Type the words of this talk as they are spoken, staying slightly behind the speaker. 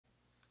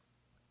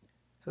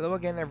Hello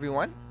again,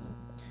 everyone.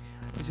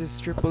 This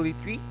is Triple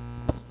E3,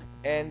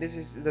 and this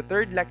is the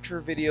third lecture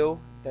video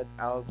that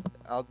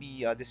I'll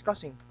be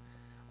discussing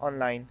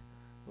online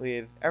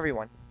with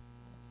everyone.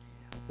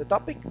 The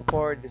topic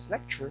for this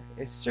lecture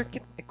is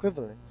circuit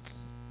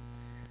equivalence.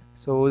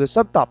 So the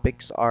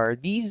subtopics are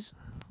these: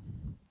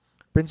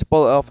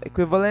 principle of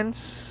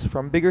equivalence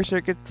from bigger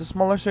circuits to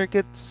smaller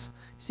circuits,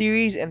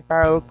 series and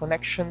parallel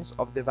connections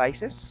of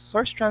devices,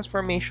 source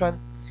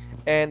transformation,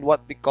 and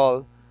what we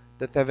call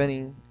the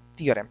Thevenin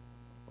theorem.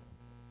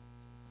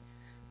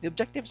 The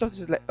objectives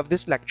of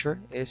this lecture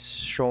is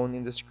shown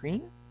in the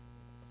screen.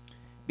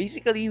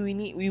 Basically,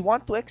 we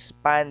want to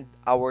expand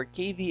our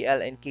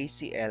KVL and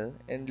KCL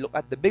and look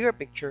at the bigger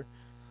picture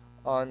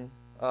on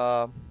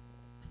uh,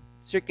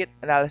 circuit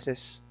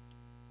analysis.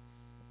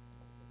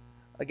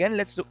 Again,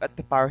 let's look at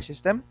the power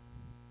system.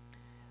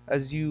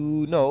 As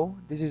you know,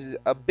 this is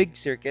a big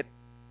circuit,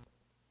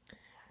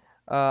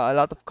 a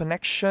lot of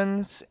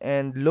connections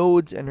and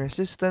loads and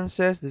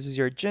resistances. This is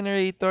your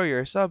generator,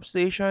 your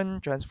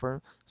substation,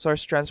 transformers.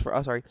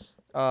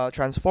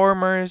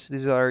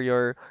 These are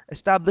your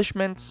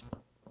establishments.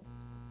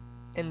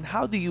 And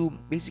how do you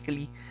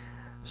basically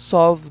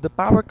solve the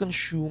power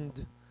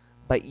consumed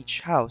by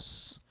each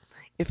house?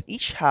 If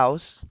each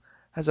house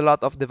has a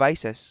lot of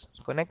devices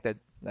connected,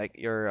 like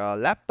your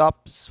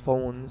laptops,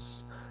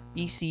 phones,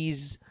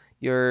 PCs,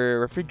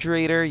 your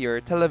refrigerator, your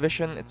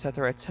television,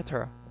 etc.,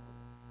 etc.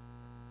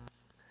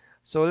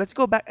 So let's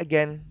go back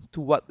again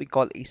to what we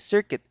call a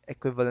circuit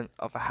equivalent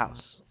of a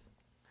house.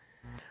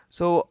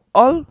 So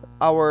all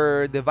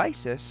our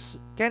devices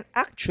can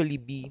actually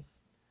be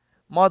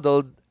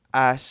modeled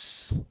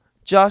as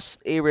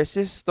just a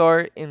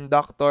resistor,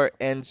 inductor,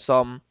 and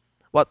some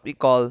what we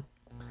call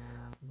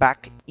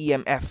back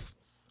EMF,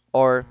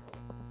 or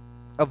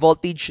a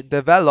voltage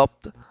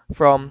developed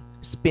from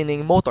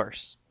spinning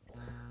motors.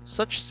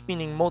 Such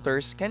spinning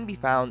motors can be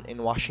found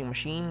in washing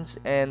machines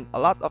and a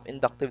lot of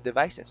inductive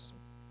devices.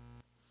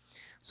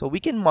 So we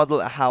can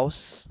model a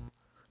house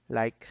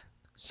like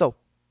so.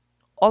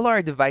 All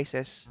our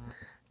devices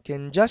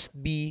can just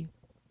be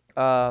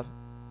uh,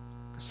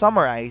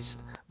 summarized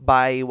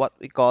by what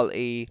we call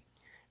a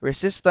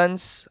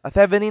resistance, a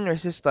Thevenin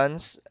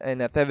resistance,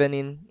 and a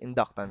Thevenin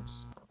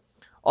inductance.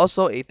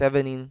 Also a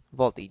Thevenin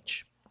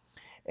voltage.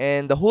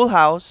 And the whole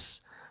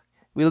house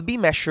will be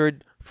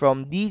measured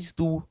from these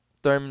two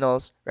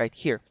terminals right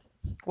here.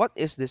 What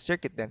is this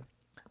circuit then?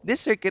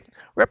 This circuit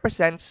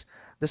represents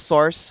the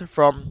source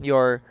from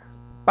your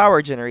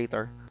power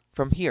generator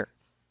from here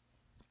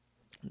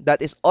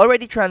that is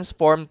already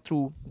transformed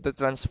through the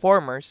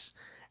transformers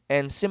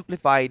and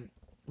simplified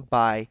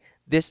by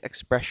this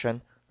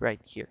expression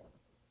right here.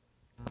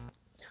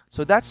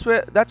 So that's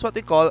what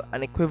we call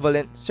an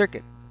equivalent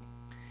circuit.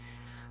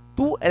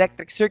 Two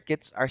electric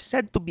circuits are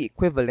said to be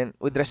equivalent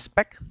with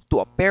respect to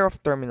a pair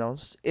of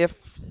terminals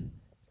if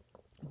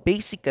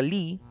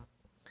basically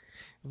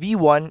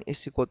V1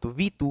 is equal to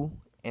V2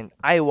 and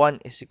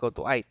I1 is equal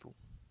to I2.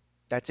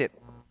 That's it.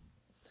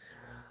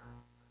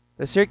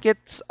 The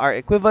circuits are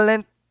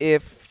equivalent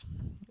if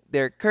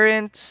their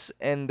currents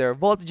and their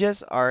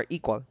voltages are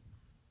equal.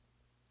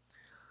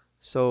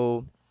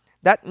 So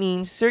that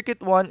means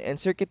circuit 1 and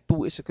circuit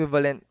 2 is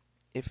equivalent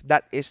if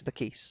that is the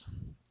case.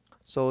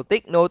 So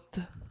take note.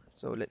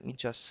 So let me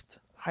just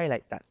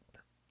highlight that.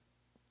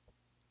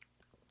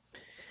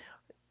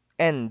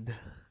 And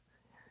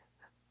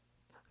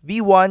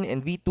V1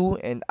 and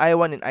V2 and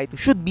I1 and I2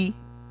 should be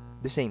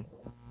the same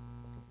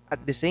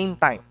at the same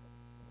time.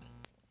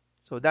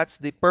 So that's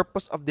the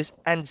purpose of this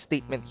AND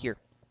statement here.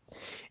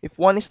 If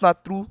one is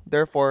not true,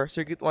 therefore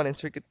circuit 1 and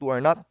circuit 2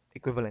 are not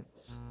equivalent.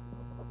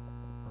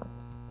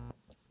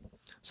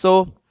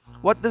 So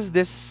what does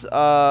this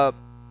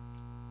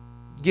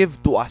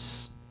give to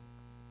us?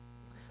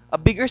 A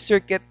bigger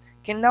circuit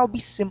can now be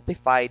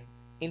simplified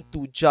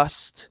into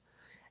just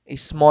a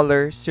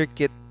smaller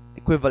circuit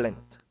equivalent.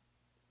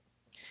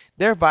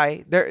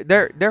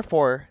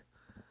 Therefore,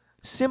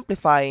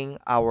 simplifying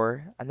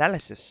our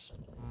analysis.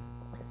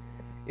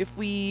 If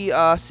we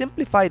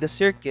simplify the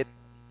circuit,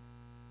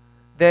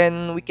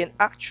 then uh, we can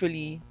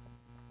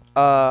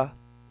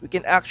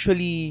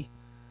actually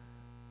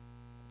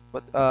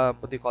what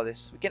do you call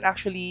this? We can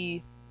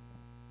actually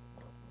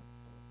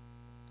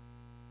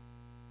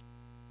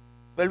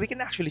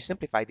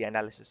simplify the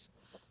analysis.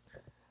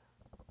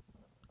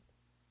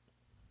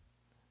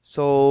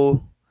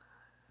 So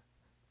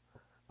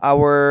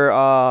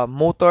our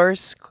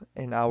motors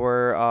and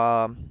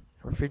our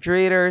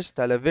refrigerators,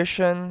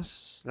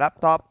 televisions,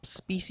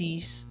 laptops,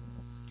 PCs,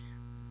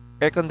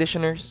 air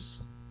conditioners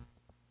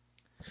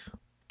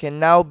can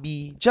now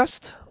be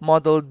just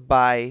modeled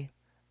by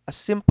a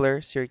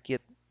simpler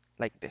circuit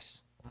like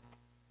this.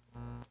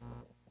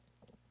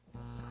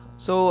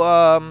 So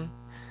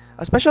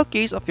a special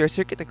case of your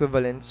circuit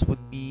equivalence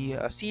would be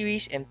a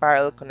series and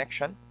parallel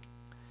connection.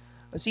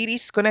 A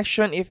series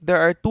connection if there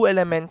are two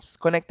elements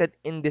connected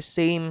in the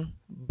same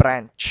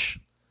branch.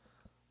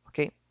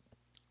 Okay,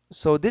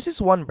 so this is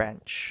one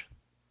branch,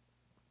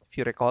 if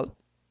you recall,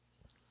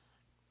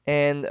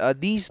 and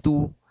these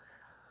two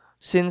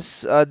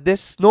Since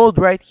this node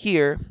right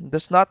here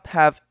does not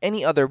have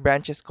any other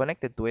branches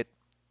connected to it,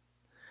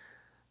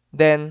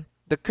 then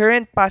the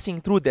current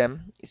passing through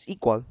them is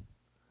equal.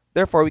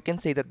 Therefore, we can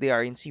say that they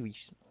are in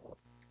series.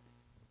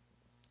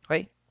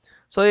 Okay?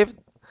 So if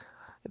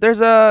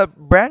there's a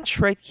branch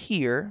right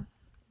here,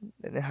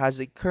 then it has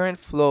a current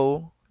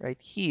flow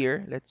right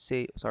here. Let's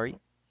say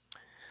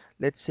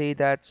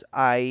that's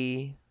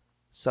I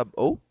sub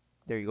O.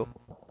 There you go.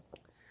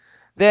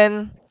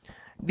 Then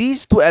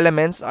these two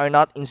elements are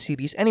not in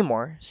series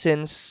anymore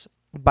since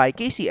by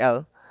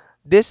KCL,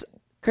 this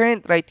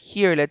current right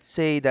here, let's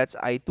say that's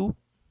I2,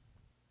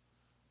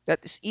 that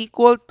is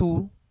equal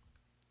to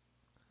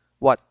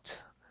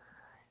what?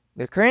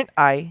 The current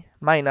I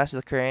minus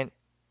the current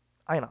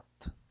I naught.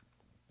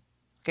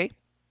 Okay?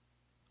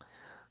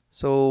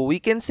 So we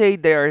can say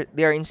they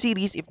are in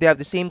series if they have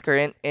the same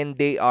current and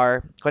they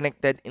are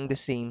connected in the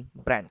same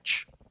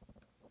branch.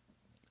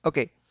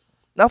 Okay.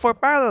 Now for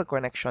parallel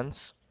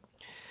connections,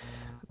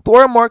 two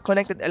or more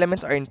connected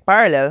elements are in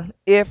parallel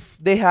if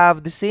they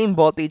have the same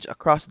voltage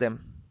across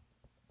them.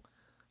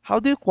 How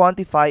do you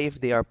quantify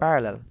if they are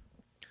parallel?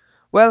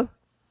 Well,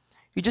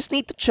 you just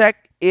need to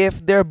check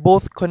if they're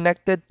both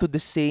connected to the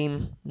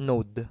same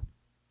node.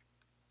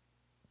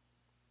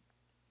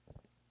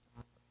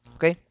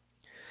 Okay?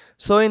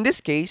 So in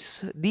this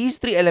case, these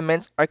three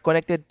elements are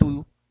connected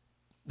to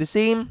the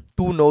same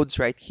two nodes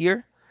right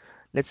here.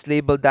 Let's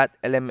label that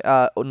element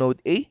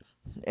node A,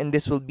 and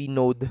this will be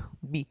node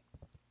B.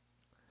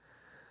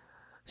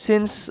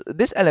 Since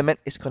this element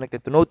is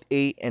connected to node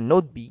A and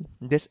node B,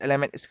 this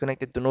element is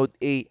connected to node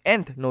A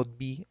and node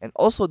B, and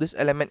also this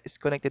element is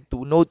connected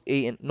to node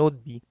A and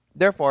node B.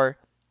 Therefore,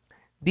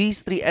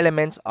 these three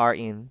elements are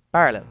in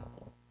parallel.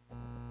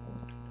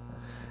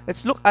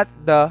 Let's look at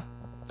the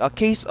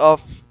case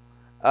of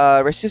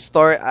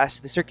resistor as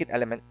the circuit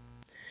element.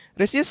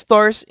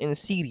 Resistors in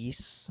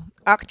series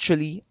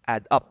actually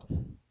add up.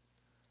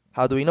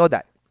 How do we know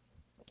that?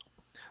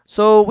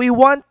 So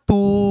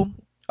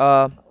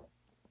uh,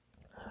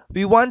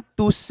 we want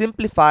to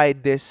simplify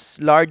this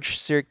large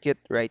circuit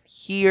right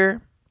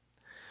here,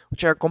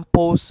 which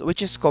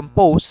is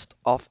composed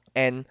of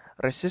n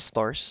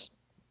resistors.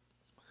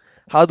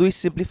 How do we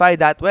simplify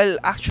that? Well,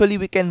 actually,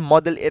 we can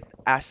model it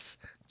as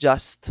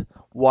just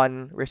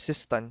one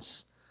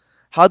resistance.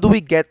 How do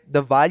we get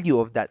the value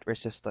of that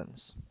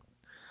resistance?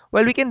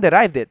 Well, we can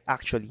derive it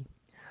actually.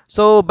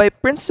 So by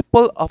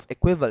principle of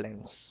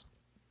equivalence,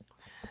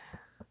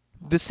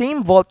 the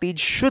same voltage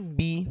should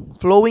be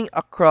flowing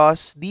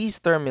across these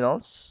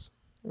terminals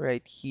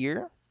right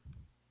here.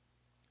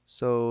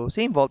 So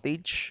same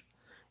voltage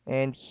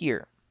and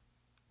here.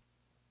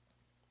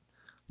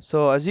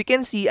 So as you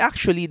can see,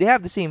 actually they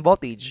have the same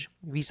voltage,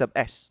 V sub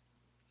S.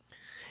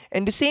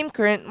 And the same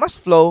current must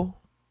flow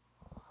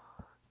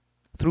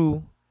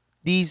through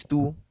these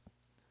two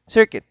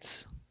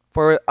circuits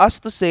for us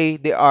to say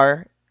they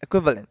are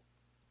equivalent.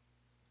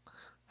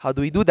 How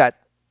do we do that?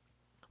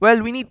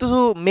 Well, we need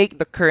to make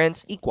the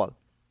currents equal.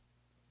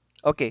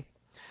 Okay,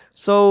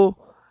 so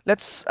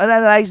let's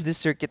analyze this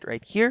circuit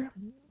right here.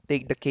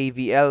 Take the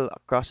KVL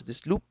across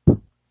this loop,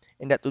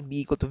 and that would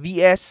be equal to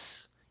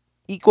Vs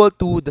equal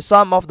to the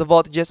sum of the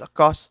voltages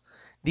across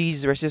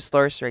these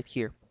resistors right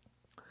here.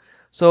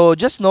 So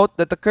just note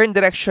that the current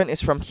direction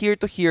is from here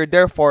to here,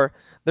 therefore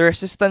the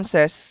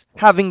resistances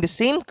having the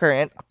same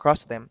current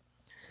across them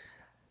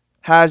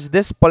has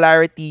this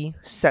polarity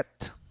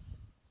set.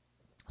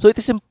 So it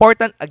is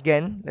important,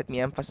 again, let me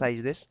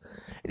emphasize this,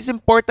 it is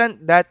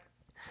important that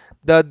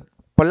the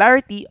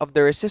polarity of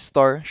the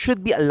resistor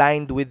should be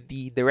aligned with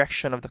the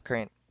direction of the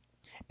current.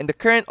 And the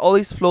current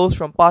always flows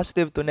from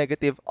positive to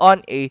negative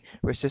on a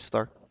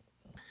resistor.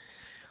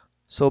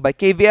 So by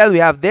KVL, we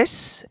have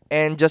this,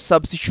 and just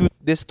substitute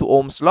this to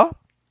Ohm's law.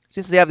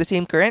 Since they have the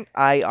same current,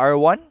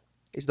 IR1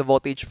 is the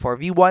voltage for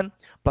V1,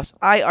 plus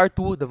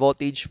IR2, the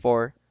voltage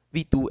for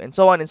V2, and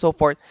so on and so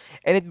forth.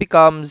 And it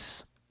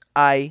becomes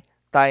I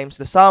times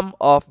the sum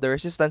of the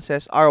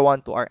resistances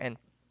R1 to Rn.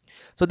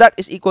 So that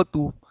is equal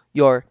to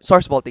your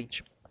source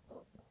voltage.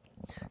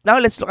 Now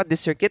let's look at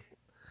this circuit.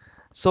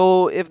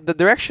 So if the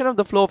direction of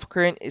the flow of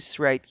current is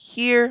right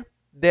here,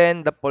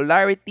 then the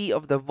polarity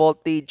of the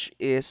voltage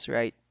is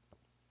right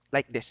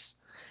like this.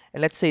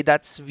 And let's say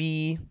that's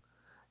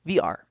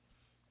VR.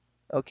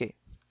 Okay,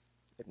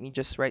 let me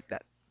just write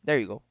that. There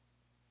you go.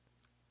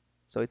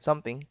 So it's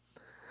something.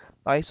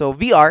 Okay, so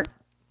VR.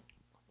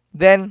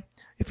 Then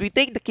if we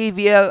take the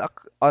KVL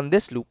on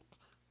this loop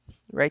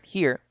right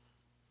here,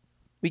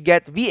 we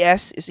get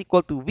Vs is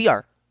equal to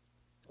VR.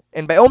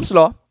 And by Ohm's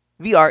law,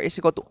 VR is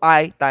equal to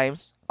I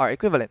times R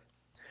equivalent.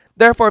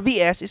 Therefore,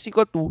 Vs is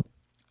equal to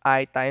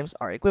I times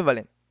R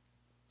equivalent.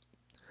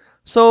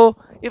 So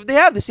if they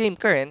have the same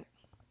current,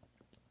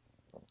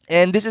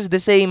 and this is the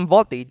same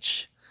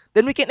voltage,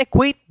 then we can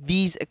equate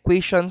these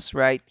equations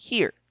right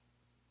here.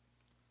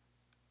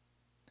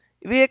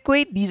 If we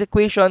equate these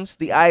equations,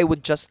 the I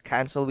would just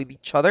cancel with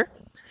each other.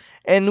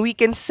 And we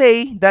can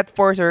say that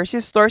for the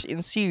resistors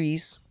in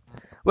series,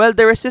 well,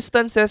 the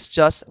resistances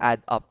just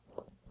add up.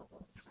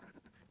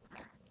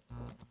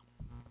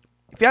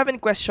 if you have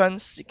any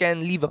questions, you can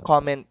leave a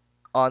comment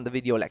on the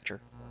video lecture.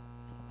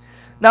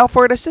 Now,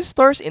 for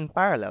resistors in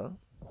parallel,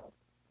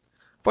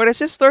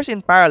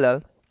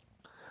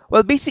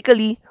 well,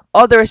 basically,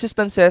 all the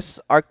resistances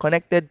are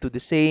connected to the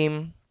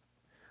same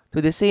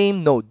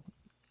node.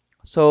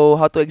 So,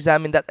 how to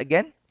examine that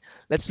again?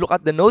 Let's look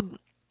at the node.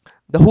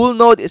 The whole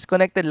node is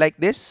connected like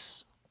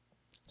this.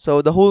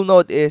 So, the whole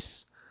node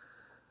is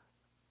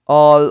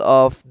all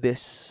of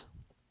this,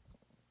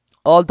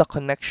 all the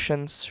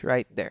connections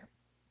right there.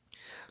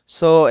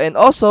 So, and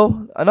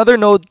also, another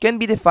node can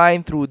be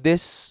defined through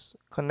this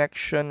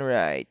connection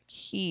right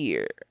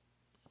here.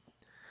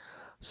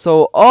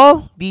 So,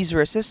 all these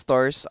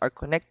resistors are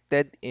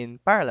connected in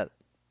parallel.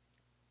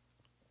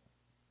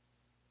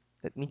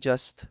 Let me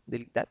just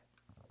delete that.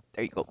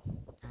 There you go.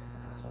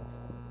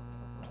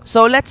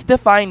 So, let's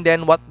define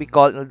then what we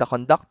call the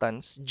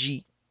conductance,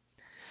 G.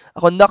 A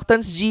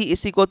conductance G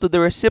is equal to the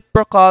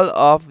reciprocal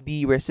of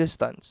the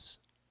resistance.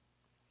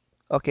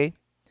 Okay?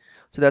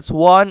 So, that's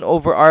 1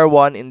 over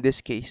R1 in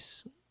this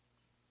case.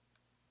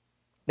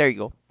 There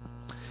you go.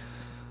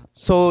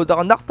 So the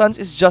conductance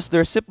is just the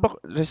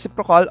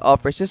reciprocal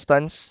of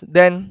resistance.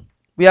 Then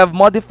we have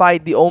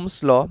modified the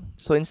Ohm's law.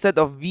 So instead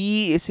of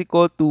V is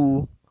equal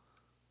to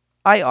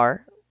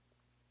IR,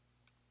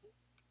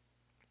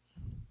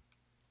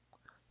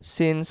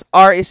 since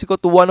R is equal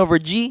to 1 over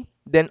G,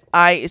 then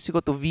I is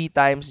equal to V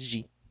times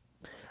G.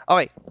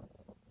 Okay,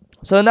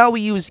 so now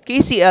we use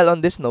KCL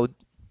on this node.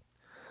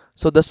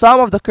 So the sum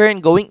of the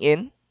current going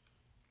in,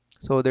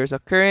 so there's a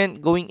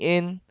current going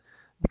in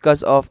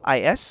because of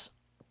IS.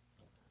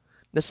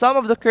 The sum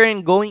of the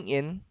current going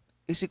in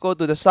is equal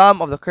to the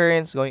sum of the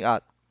currents going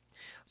out.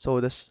 So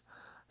the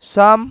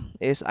sum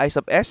is I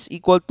sub s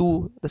equal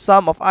to the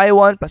sum of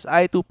I1 plus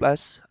I2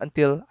 plus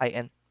until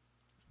IN.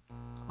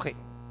 Okay.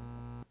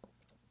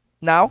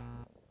 Now,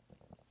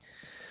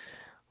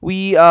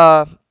 we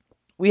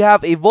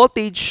have a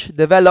voltage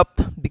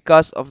developed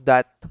because of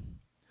that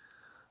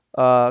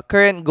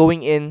current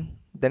going in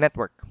the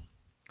network.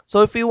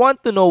 So if we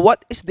want to know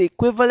what is the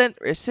equivalent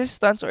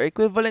resistance or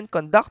equivalent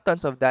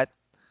conductance of that,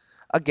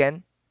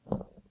 again,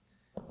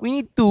 we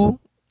need to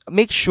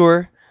make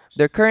sure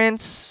their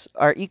currents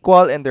are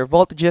equal and their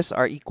voltages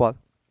are equal.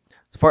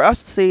 For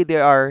us to say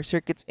there are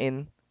circuits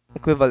in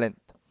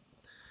equivalent.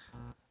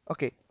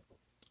 Okay,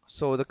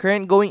 so the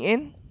current going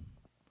in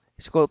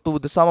is equal to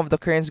the sum of the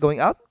currents going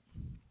out.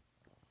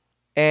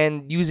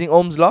 And using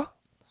Ohm's law,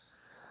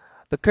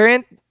 the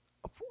current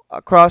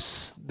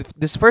across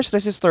this first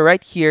resistor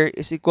right here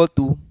is equal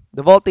to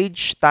the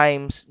voltage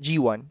times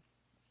G1.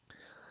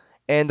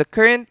 And the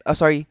current,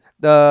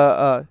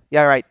 the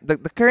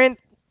current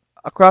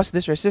across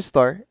this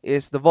resistor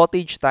is the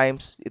voltage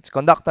times its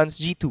conductance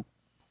G2,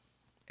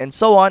 and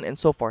so on and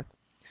so forth.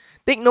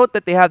 Take note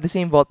that they have the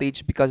same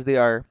voltage because they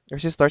are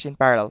resistors in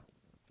parallel.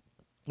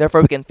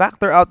 Therefore, we can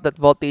factor out that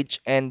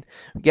voltage and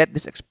get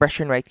this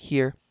expression right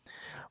here,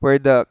 where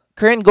the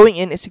current going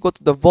in is equal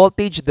to the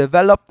voltage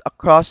developed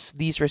across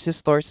these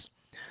resistors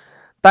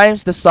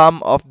times the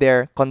sum of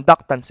their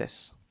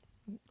conductances.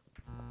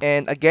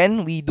 And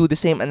again, we do the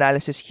same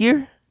analysis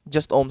here,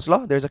 just Ohm's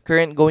law. There's a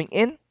current going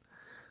in.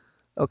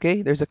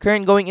 Okay, there's a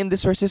current going in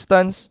this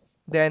resistance.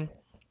 Then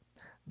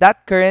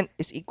that current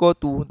is equal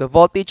to the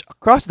voltage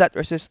across that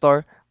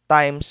resistor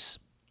times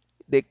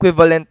the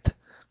equivalent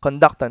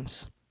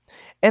conductance.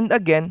 And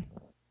again,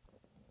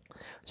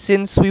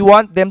 since we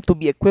want them to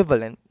be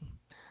equivalent,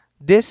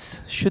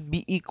 this should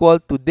be equal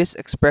to this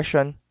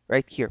expression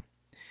right here.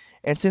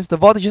 And since the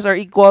voltages are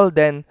equal,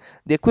 then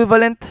the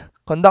equivalent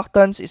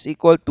conductance is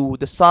equal to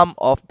the sum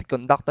of the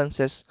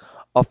conductances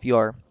of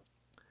your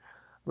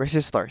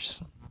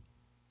resistors.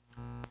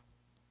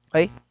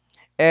 Okay?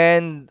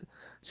 And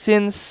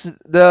since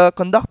the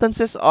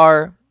conductances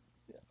are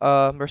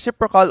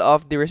reciprocal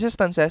of the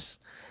resistances,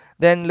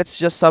 then let's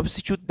just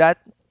substitute that.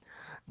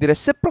 The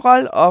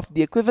reciprocal of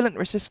the equivalent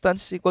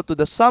resistance is equal to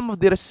the sum of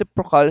the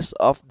reciprocals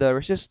of the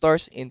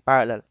resistors in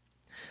parallel.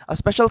 A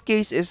special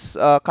case is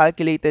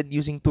calculated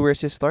using two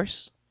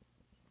resistors.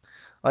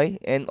 Okay?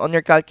 And on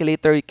your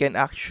calculator, you can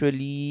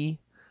actually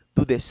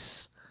do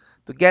this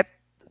to get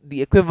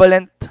the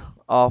equivalent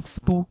of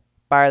two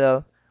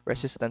parallel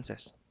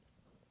resistances.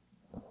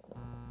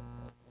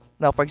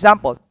 Now, for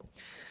example,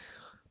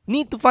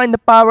 need to find the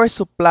power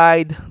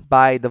supplied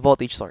by the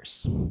voltage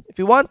source. If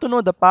you want to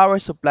know the power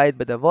supplied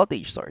by the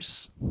voltage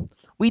source,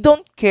 we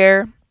don't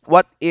care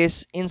what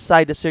is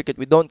inside the circuit.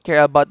 We don't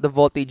care about the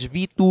voltage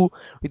V2.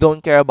 We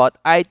don't care about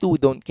I2. We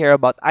don't care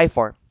about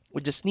I4.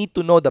 We just need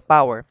to know the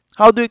power.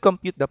 How do we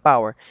compute the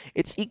power?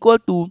 It's equal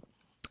to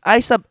I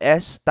sub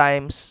S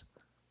times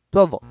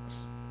 12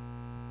 volts.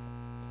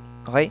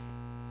 Okay?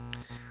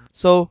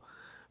 So,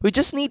 we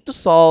just need to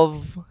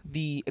solve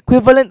the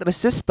equivalent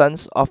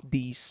resistance of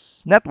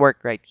this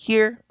network right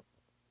here.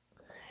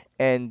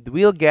 And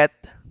we'll get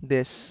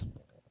this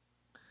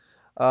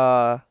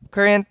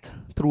current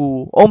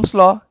through Ohm's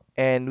law,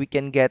 and we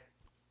can get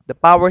the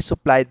power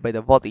supplied by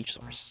the voltage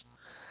source.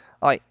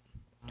 Okay,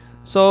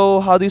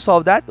 so how do you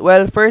solve that?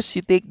 Well, first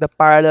you take the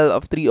parallel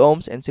of 3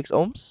 ohms and 6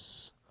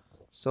 ohms.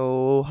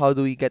 So how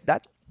do we get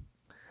that?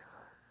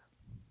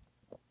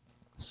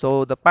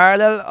 So the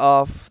parallel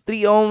of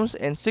 3 ohms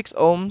and 6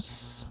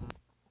 ohms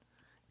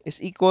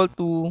is equal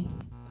to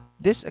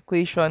this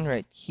equation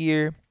right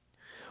here,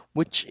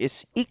 which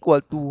is equal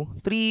to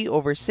 3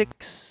 over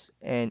 6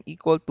 and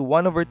equal to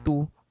 1 over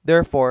 2.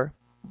 Therefore,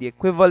 the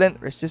equivalent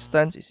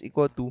resistance is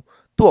equal to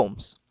 2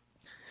 ohms.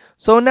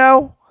 So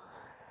now,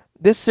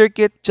 this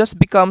circuit just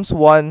becomes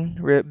one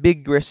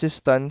big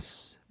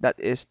resistance that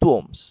is 2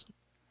 ohms.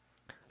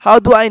 How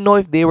do I know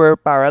if they were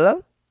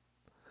parallel?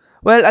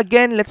 Well,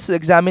 again, let's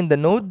examine the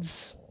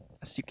nodes.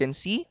 As you can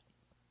see,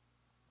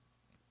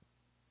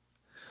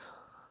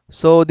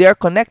 so they are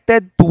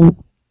connected to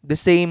the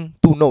same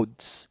two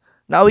nodes.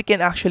 Now we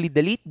can actually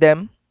delete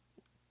them,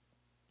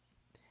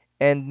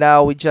 and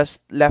now we're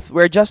just left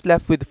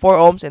with 4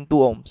 ohms and 2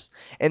 ohms.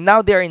 And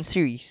now they are in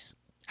series.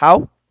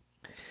 How?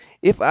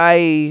 If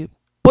I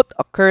put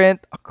a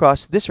current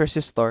across this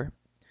resistor,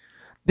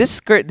 the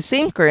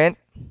same current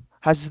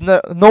has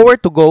nowhere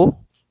to go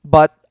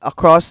but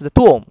across the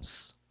 2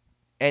 ohms,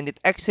 and it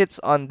exits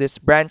on this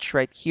branch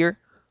right here,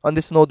 on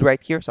this node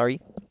right here,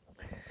 sorry,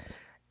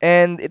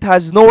 and it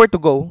has nowhere to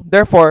go.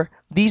 Therefore,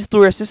 these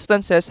two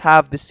resistances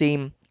have the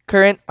same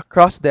current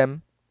across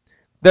them.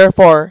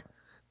 Therefore,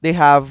 they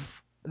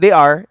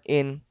are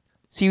in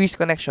series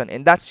connection,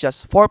 and that's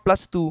just 4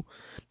 plus 2.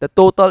 The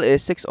total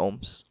is 6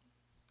 ohms.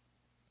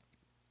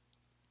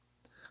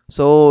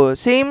 So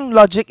same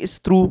logic is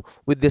true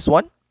with this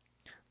one,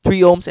 3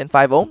 ohms and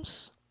 5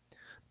 ohms.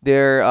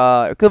 Their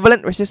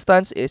equivalent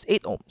resistance is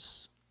 8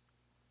 ohms.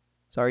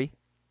 Sorry,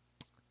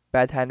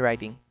 bad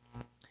handwriting.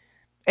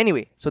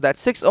 Anyway, so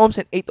that's 6 ohms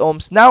and 8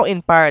 ohms now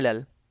in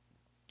parallel.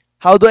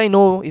 How do I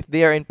know if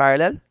they are in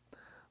parallel?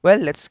 Well,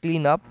 let's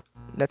clean up.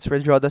 Let's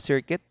redraw the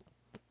circuit.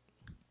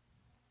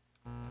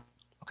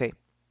 Okay,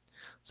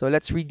 so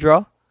let's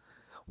redraw.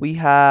 We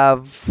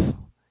have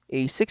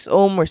a 6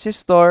 ohm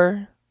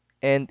resistor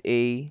and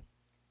a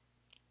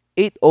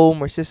 8 ohm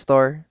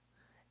resistor,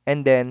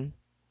 and then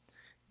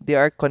they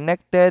are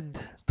connected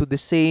to the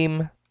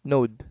same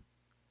node.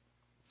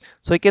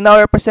 So you can now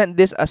represent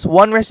this as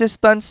one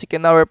resistance, you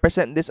can now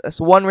represent this as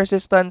one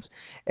resistance,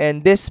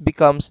 and this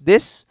becomes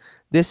this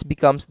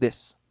becomes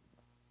this.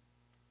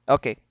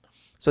 Okay,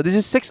 so this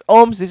is 6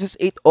 ohms, this is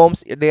 8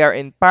 ohms, they are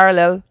in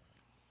parallel.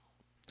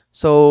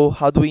 So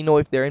how do we know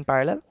if they're in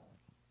parallel?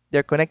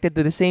 They're connected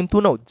to the same two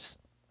nodes.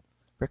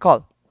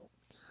 Recall.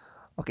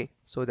 Okay,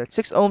 so that's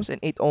 6 ohms and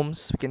 8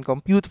 ohms. We can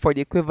compute for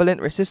the equivalent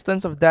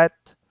resistance of that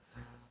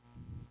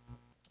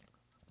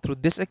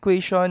through this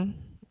equation.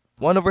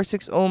 1 over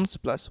 6 ohms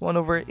plus 1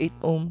 over 8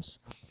 ohms.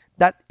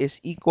 That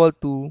is equal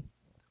to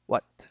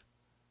what?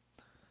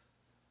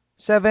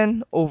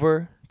 7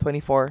 over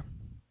 24.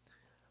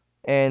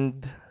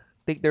 And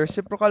take the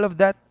reciprocal of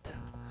that.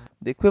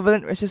 The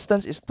equivalent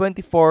resistance is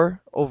 24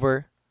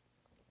 over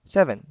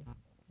 7.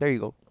 There you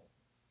go.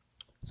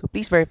 So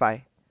please verify.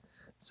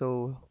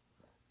 So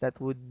that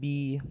would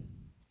be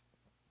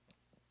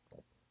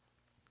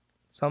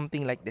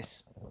something like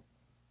this.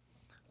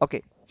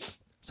 Okay,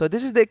 so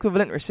this is the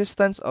equivalent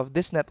resistance of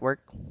this network.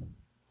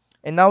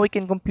 And now we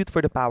can compute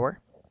for the power.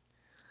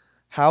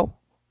 How?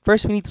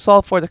 First, we need to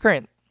solve for the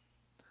current.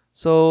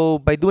 So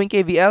by doing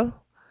KVL,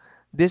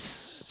 this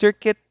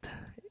circuit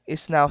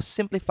is now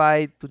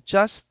simplified to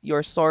just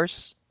your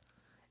source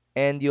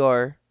and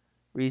your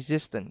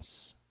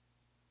resistance.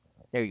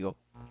 There you go.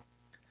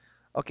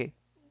 Okay,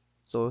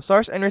 so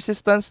source and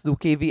resistance, do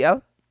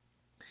KVL.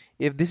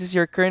 If this is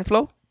your current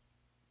flow,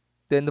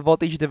 then the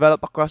voltage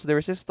developed across the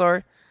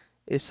resistor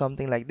is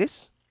something like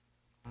this.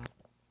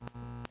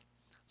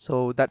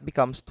 So that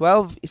becomes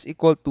 12 is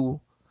equal to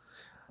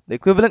the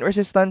equivalent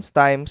resistance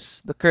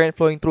times the current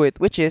flowing through it,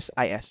 which is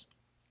IS.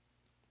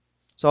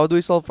 So how do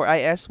we solve for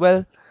IS?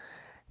 Well,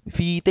 if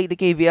we take the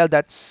KVL,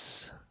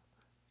 that's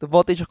the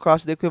voltage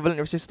across the equivalent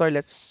resistor.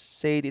 Let's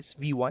say it's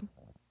V1.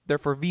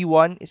 Therefore,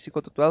 V1 is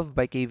equal to 12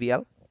 by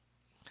KVL.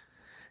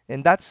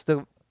 And that's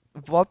the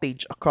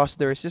voltage across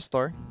the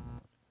resistor.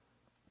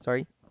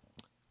 Sorry.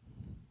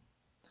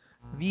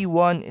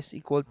 V1 is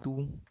equal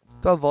to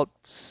 12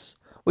 volts,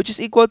 which is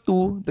equal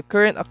to the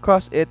current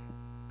across it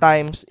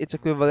times its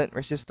equivalent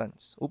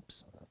resistance.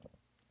 Oops.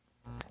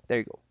 There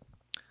you go.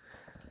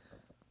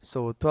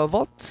 So 12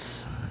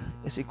 volts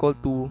is equal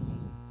to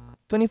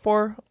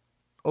 24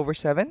 over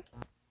 7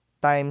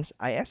 times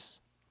IS.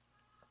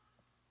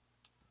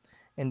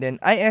 And then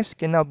IS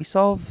can now be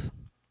solved.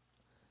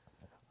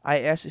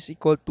 IS is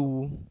equal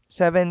to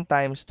 7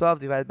 times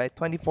 12 divided by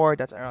 24.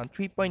 That's around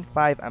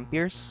 3.5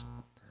 amperes.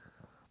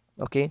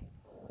 Okay,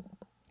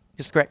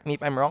 just correct me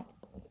if I'm wrong.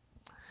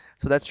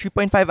 So that's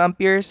 3.5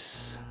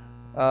 amperes.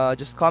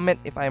 Just comment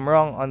if I'm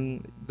wrong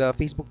on the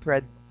Facebook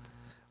thread.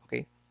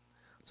 Okay,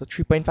 so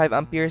 3.5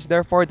 amperes.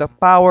 Therefore, the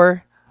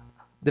power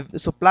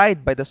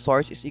supplied by the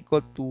source is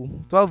equal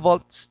to 12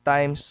 volts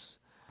times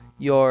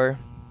your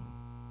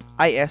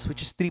IS,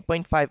 which is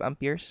 3.5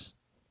 amperes.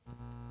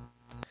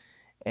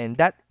 And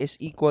that is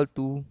equal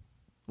to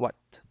what?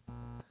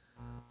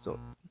 So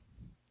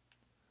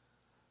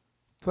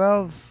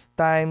 12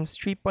 times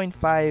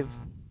 3.5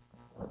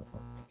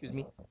 excuse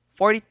me,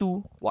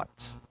 42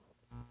 watts.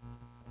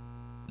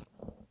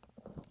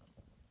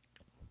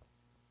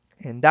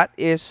 And that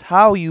is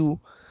how you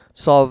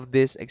solve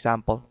this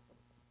example.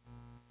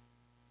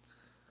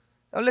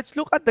 Now let's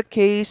look at the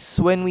case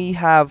when we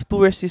have two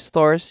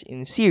resistors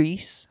in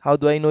series. How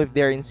do I know if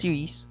they're in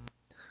series?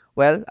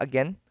 Well,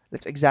 again,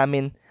 let's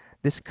examine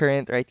this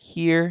current right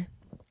here.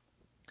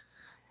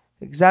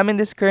 Examine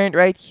this current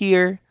right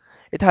here.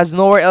 It has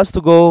nowhere else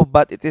to go,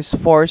 but it is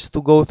forced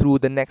to go through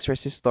the next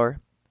resistor.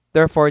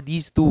 Therefore,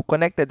 these two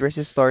connected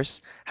resistors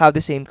have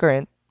the same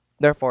current.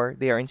 Therefore,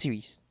 they are in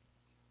series.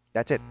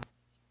 That's it.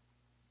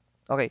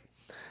 Okay.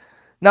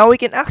 Now we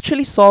can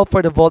actually solve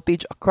for the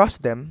voltage across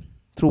them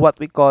through what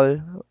we call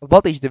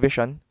voltage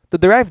division. To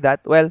derive that,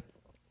 well,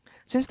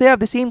 since they have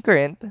the same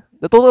current,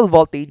 the total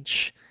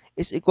voltage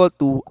is equal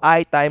to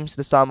I times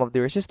the sum of the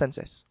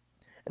resistances.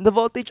 And the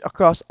voltage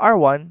across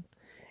R1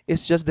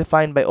 is just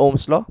defined by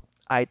Ohm's law,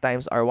 I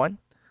times R1.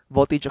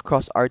 Voltage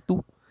across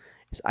R2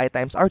 is I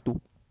times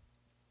R2.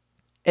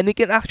 And we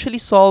can actually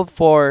solve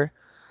for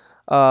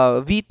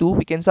V2.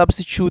 We can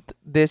substitute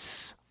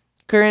this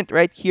current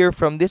right here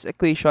from this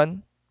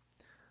equation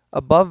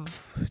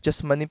above.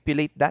 Just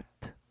manipulate that.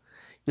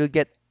 You'll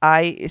get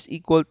I is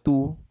equal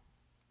to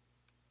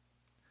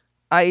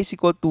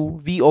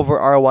V over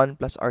R1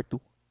 plus R2.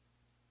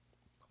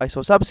 Okay,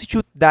 so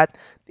substitute that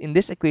in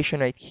this equation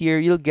right here.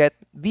 You'll get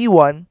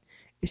V1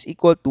 is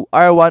equal to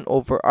R1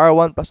 over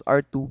R1 plus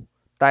R2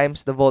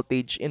 times the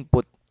voltage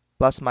input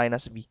plus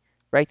minus V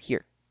right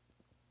here.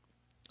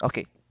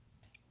 Okay,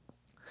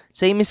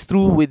 same is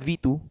true with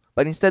V2,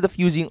 but instead of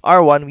using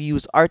R1, we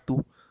use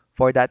R2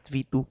 for that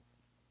V2.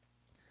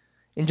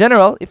 In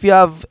general, if you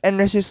have n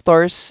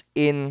resistors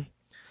in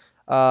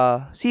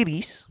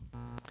series,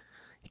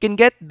 you can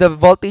get the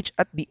voltage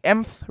at the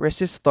mth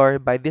resistor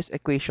by this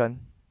equation.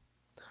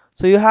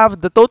 So you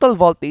have the total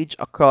voltage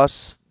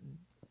across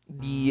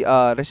the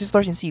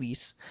resistors in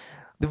series.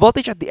 The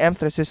voltage at the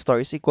mth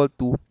resistor is equal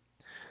to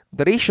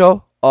the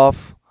ratio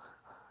of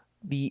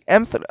the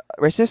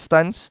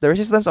resistance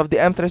of the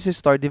mth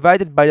resistor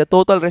divided by the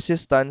total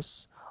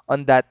resistance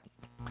on that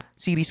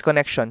series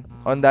connection,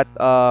 on that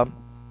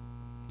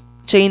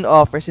chain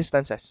of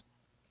resistances.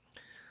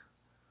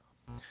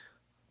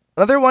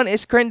 Another one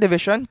is current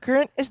division.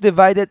 Current is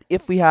divided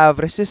if we have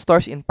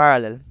resistors in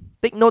parallel.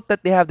 Take note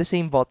that they have the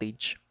same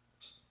voltage.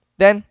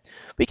 Then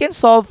we can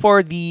solve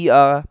for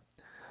the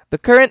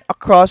current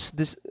across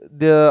the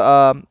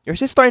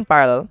resistor in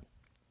parallel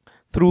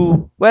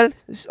through, well,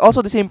 it's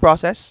also the same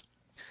process.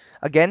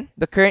 Again,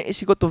 the current is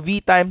equal to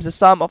V times the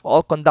sum of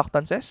all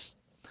conductances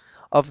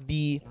of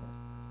the,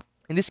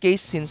 in this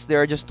case, since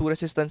there are just two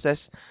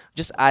resistances,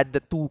 just add the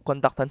two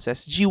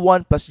conductances,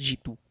 G1 plus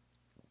G2.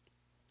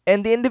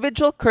 And the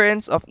individual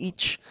currents of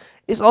each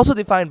is also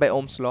defined by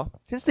Ohm's law.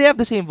 Since they have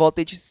the same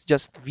voltage, it's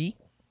just V.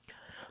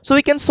 So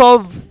we can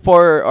solve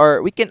for,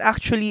 or we can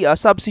actually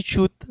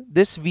substitute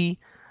this V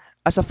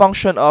as a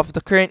function of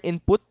the current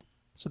input,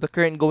 so the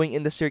current going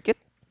in the circuit.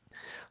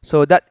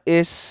 So that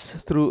is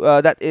through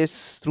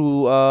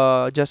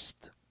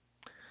just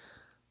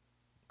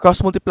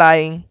cross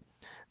multiplying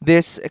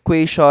this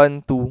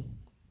equation to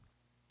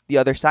the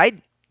other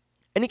side,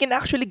 and you can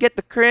actually get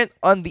the current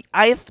on the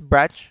ith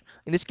branch,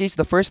 in this case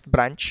the first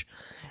branch,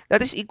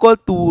 that is equal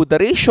to the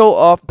ratio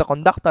of the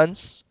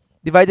conductance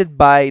divided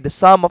by the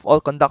sum of all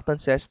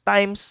conductances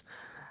times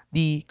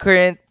the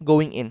current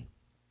going in.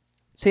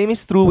 Same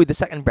is true with the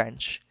second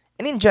branch.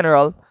 And in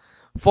general,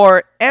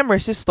 for m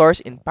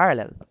resistors in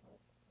parallel,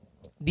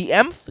 the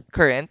mth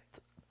current,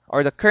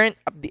 or the current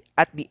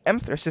at the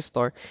mth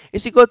resistor,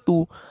 is equal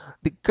to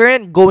the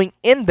current going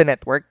in the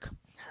network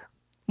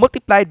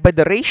multiplied by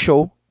the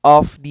ratio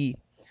of the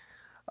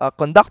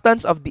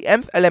conductance of the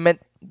mth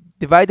element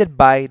divided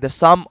by the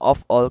sum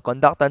of all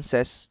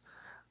conductances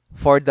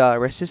for the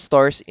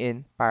resistors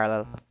in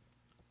parallel.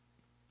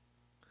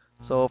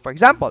 So for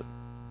example,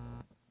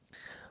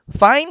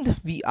 find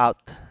V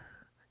out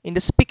in the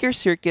speaker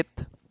circuit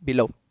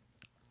below.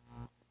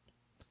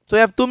 So we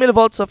have 2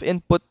 millivolts of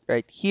input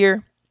right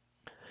here.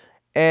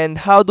 And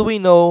how do we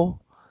know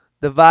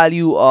the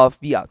value of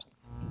V out?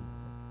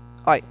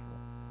 Okay.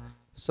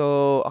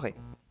 So, okay.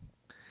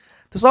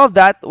 To solve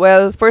that,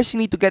 well, first you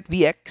need to get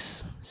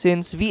Vx,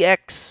 since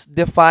Vx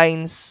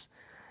defines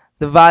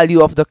the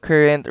value of the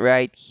current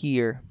right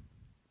here.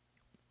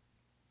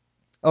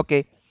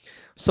 Okay.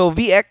 So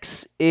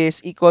Vx is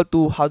equal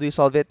to, how do you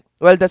solve it?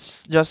 Well,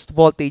 that's just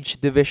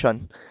voltage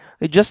division.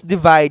 You just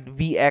divide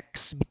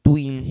Vx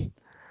between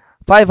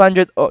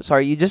 500, oh,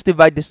 sorry, you just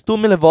divide this 2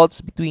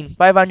 millivolts between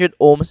 500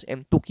 ohms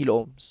and 2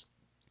 kilo ohms.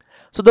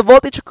 So the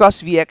voltage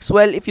across Vx,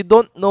 well, if you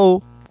don't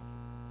know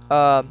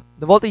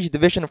the voltage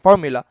division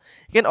formula,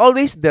 you can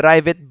always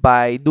derive it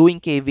by doing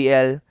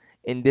KVL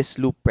in this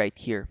loop right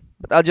here.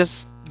 But I'll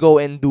just go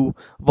and do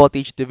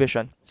voltage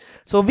division.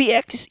 So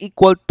Vx is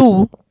equal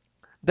to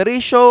the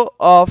ratio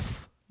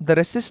of the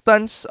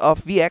resistance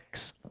of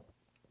Vx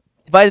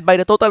divided by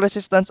the total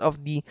resistance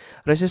of the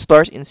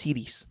resistors in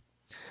series.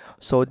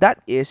 So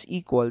that is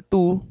equal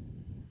to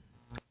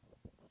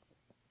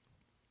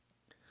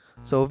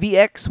So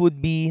Vx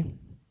would be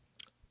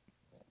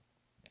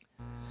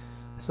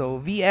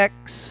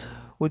Vx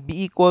would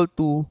be equal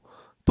to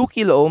 2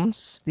 kilo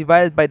ohms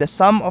divided by the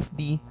sum of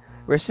the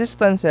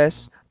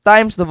resistances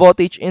times the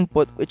voltage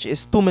input, which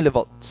is 2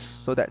 millivolts.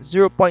 So that's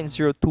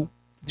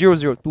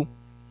 0.02002,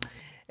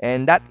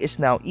 and that is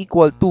now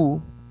equal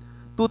to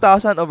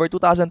 2000 over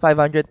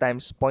 2500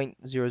 times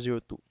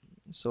 0.002.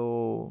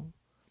 So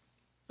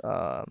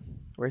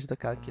where's the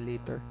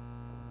calculator?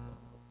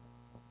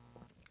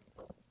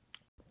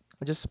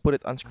 I'll just put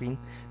it on screen.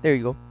 There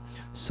you go.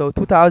 So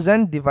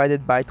 2000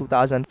 divided by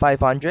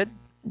 2500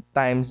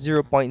 times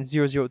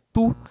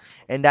 0.002,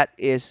 and that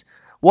is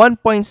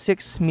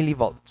 1.6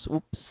 millivolts.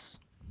 Oops.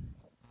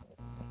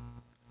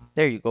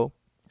 There you go.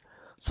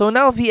 So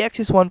now Vx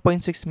is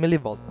 1.6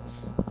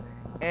 millivolts.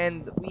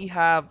 And we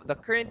have the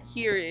current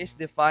here is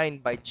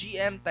defined by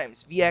Gm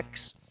times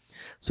Vx.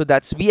 So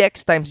that's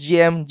Vx times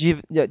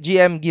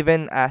Gm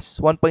given as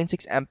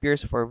 1.6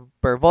 amperes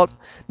per volt.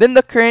 Then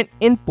the current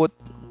input,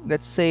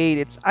 let's say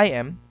it's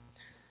Im.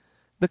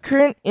 The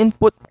current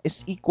input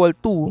is equal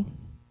to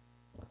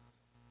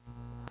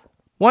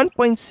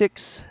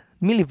 1.6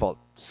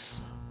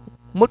 millivolts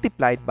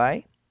multiplied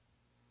by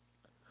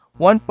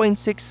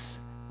 1.6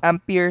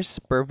 amperes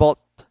per volt.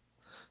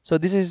 So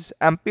this is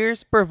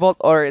amperes per volt,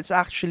 or it's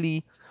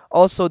actually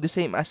also the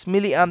same as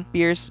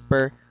milliamperes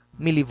per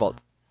millivolt.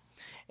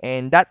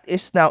 And that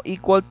is now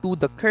equal to,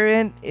 the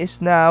current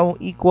is now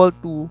equal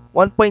to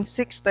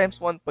 1.6 times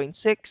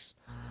 1.6.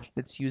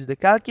 Let's use the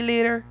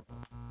calculator.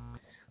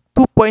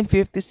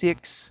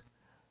 2.56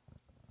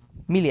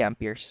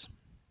 milliamperes.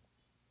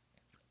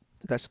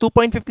 So that's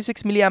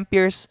 2.56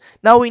 milliamperes.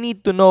 Now we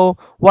need to know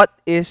what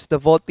is the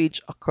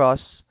voltage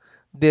across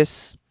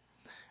this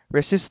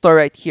resistor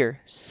right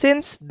here.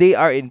 Since they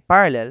are in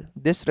parallel,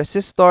 this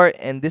resistor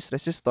and this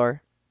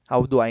resistor,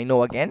 how do I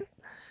know again?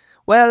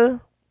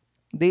 Well,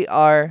 they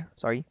are,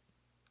 sorry,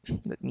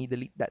 let me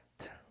delete that.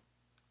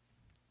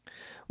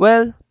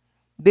 Well,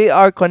 they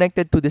are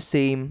connected to the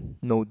same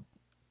node.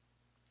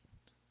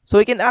 So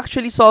we can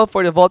actually solve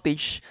for the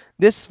voltage.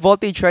 This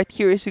voltage right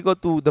here is equal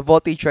to the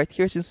voltage right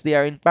here since they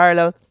are in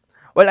parallel.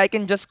 Well, I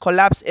can just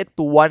collapse it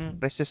to one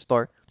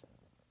resistor.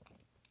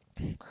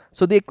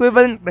 So the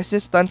equivalent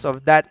resistance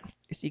of that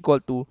is equal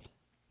to,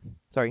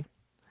 sorry,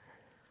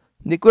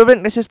 the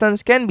equivalent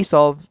resistance can be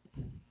solved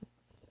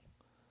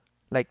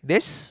like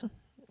this.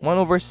 1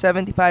 over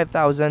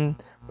 75,000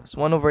 plus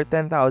 1 over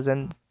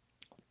 10,000.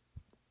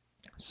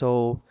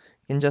 So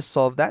you can just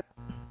solve that.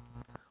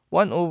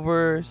 1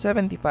 over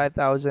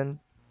 75,000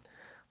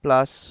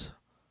 plus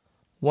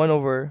 1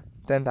 over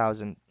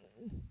 10,000.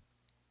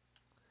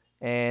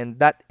 And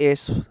that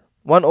is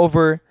 1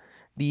 over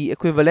the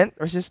equivalent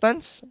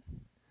resistance.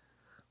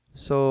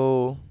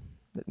 So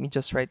let me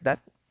just write that.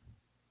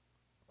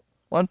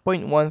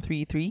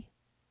 1.133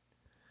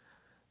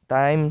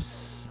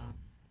 times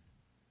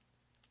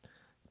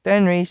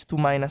 10 raised to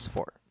minus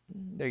 4.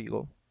 There you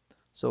go.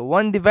 So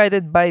 1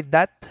 divided by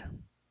that.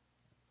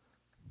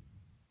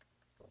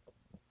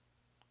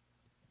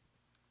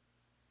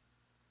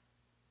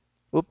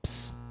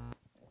 Oops.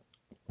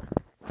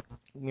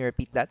 Let me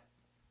repeat that.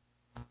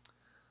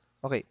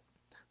 Okay.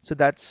 So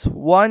that's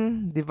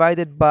 1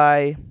 divided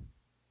by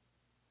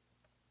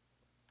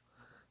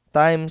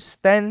times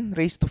 10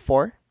 raised to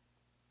 4.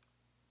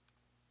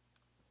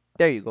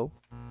 There you go.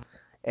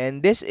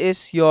 And this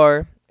is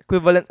your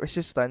equivalent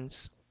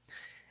resistance,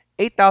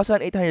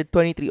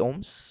 8,823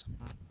 ohms.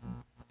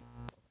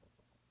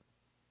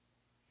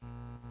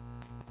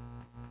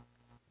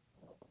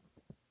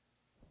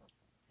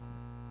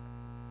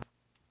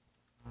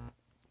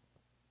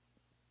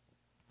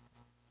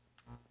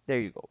 There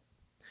you go.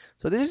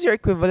 So this is your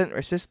equivalent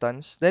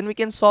resistance. Then we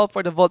can solve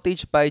for the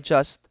voltage by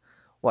just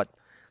what?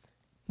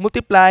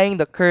 Multiplying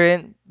the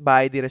current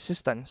by the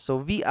resistance. So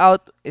V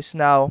out is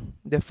now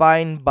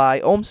defined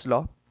by Ohm's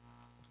law,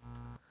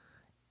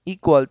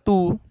 equal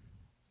to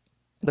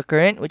the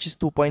current, which is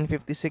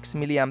 2.56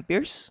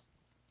 milliamperes,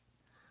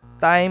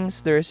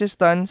 times the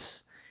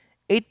resistance,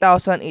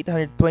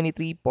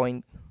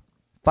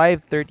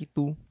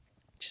 8,823.532,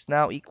 which is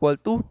now equal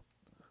to,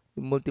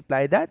 we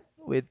multiply that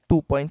with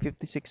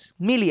 2.56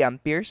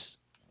 milliamperes.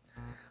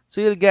 So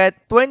you'll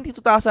get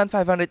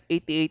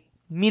 22,588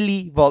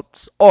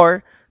 millivolts,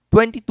 or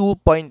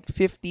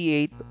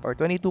 22.58 or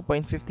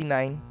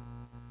 22.59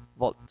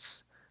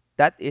 volts.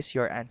 That is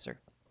your answer.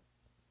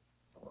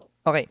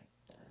 Okay,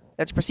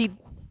 let's proceed.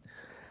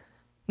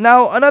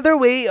 Now, another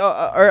way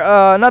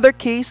another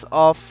case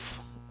of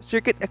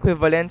circuit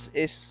equivalence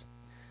is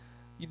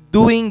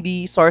doing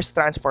the source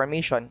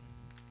transformation.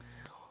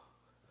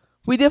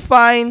 We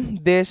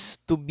define this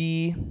to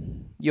be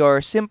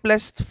your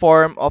simplest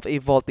form of a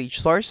voltage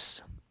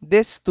source.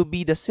 This to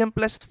be the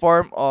simplest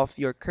form of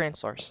your current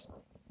source.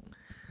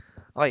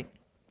 Okay,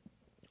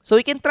 so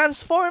we can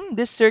transform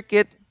this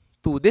circuit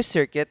to this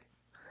circuit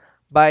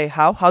by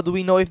how? How do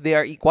we know if they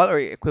are equal or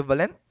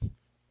equivalent?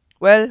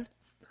 Well,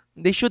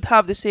 they should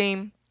have the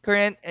same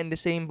current and the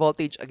same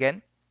voltage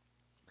again.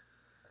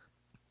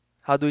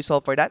 How do we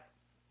solve for that?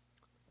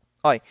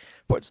 Okay,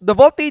 outputs. The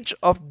voltage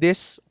of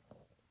this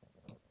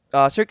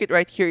circuit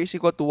right here is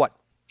equal to what?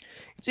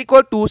 It's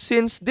equal to,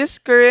 since this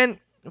current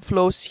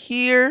flows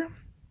here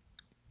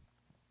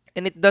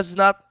and it does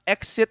not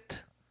exit,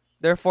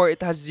 therefore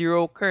it has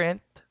zero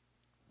current.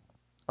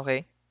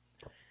 Okay,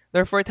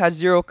 therefore it has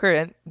zero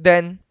current,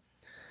 then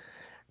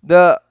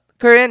the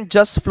current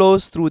just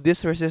flows through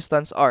this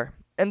resistance R,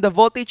 and the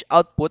voltage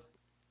output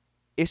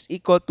is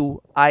equal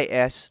to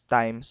Is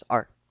times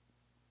R.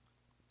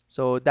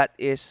 So that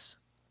is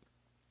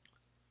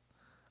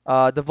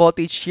the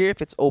voltage here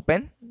if it's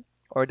open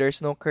or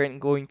there's no current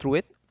going through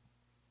it.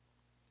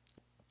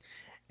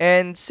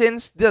 And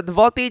since the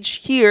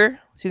voltage here,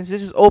 since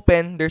this is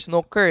open, there's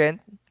no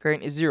current,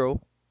 current is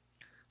zero,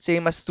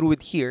 same as true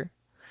with here.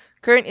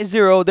 Current is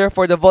zero,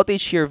 therefore the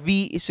voltage here,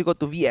 V, is equal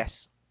to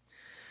Vs.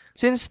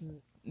 Since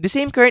the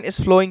same current is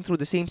flowing through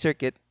the same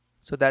circuit,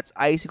 so that's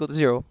I is equal to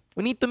zero,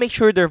 we need to make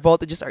sure their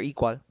voltages are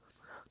equal.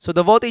 So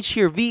the voltage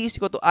here, V is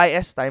equal to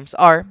Is times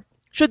R,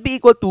 should be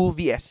equal to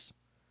Vs.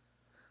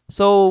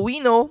 So we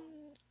know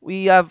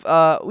they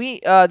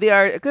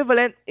are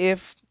equivalent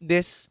if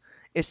this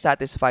is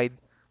satisfied.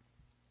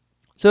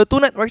 So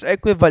two networks are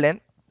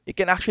equivalent. You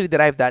can actually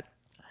derive that.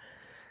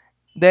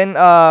 Then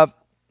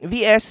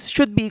Vs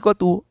should be equal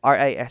to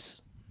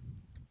Ris.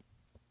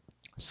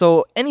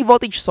 So any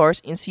voltage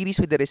source in series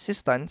with the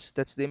resistance,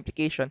 that's the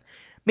implication,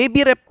 may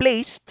be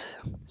replaced,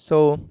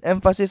 so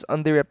emphasis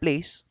on the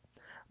replace,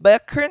 by a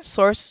current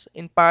source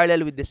in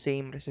parallel with the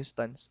same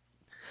resistance.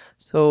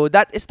 So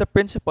that is the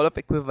principle of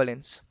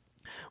equivalence.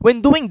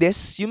 When doing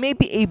this, you may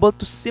be able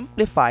to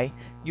simplify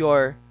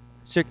your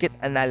circuit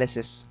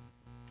analysis.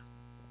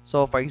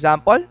 So for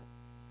example,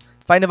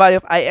 find the value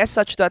of Is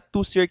such that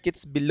two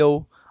circuits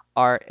below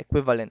are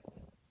equivalent.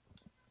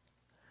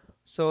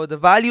 So the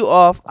value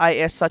of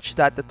Is such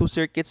that the two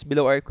circuits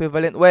below are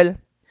equivalent, well,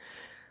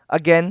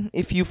 again,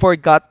 if you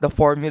forgot the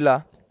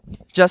formula,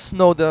 just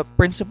know the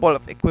principle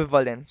of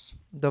equivalence.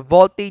 The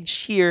voltage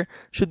here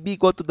should be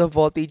equal to the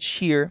voltage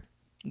here.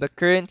 The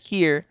current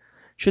here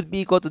should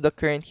be equal to the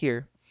current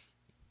here.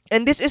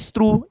 And this is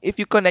true if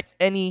you connect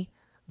any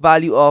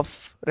value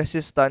of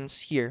resistance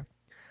here.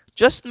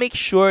 Just make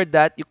sure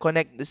that you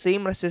connect the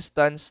same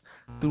resistance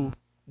to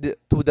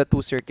the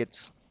two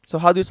circuits. So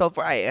how do you solve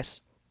for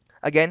Is?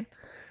 Again,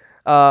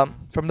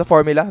 from the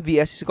formula,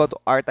 Vs is equal to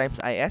R times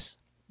Is.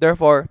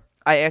 Therefore,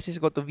 Is is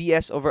equal to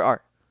Vs over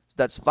R. So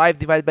that's 5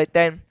 divided by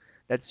 10.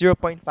 That's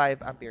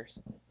 0.5 amperes.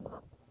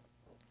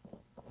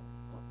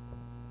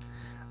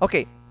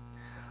 Okay,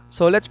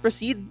 so let's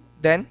proceed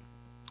then.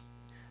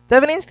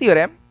 Thevenin's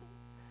theorem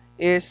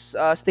is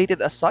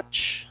stated as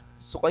such.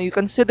 So when you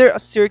consider a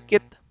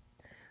circuit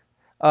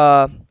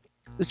uh,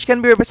 which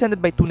can be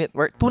represented by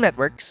two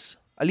networks,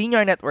 a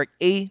linear network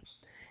A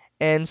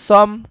and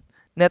some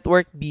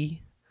network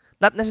B,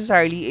 not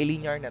necessarily a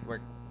linear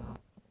network.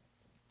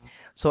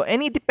 So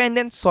any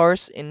dependent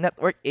source in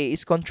network A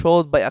is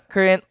controlled by a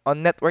current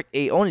on network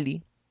A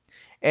only,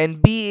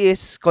 and B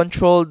is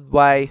controlled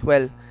by,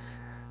 well,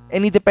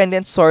 any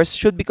dependent source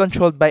should be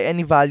controlled by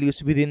any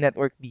values within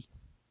network B.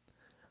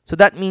 So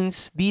that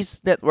means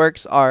these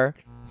networks are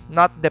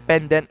not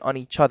dependent on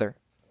each other.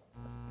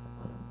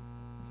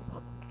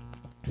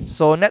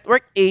 So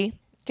network A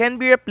can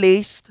be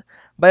replaced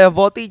by a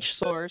voltage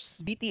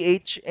source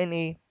VTH and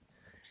a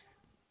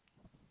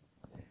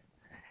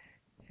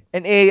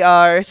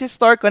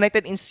resistor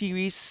connected in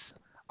series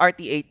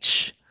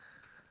RTH.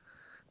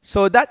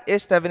 So that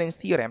is Thevenin's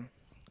theorem.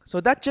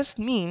 So that just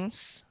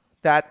means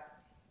that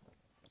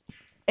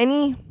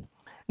any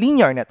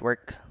linear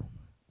network,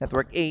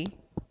 network A,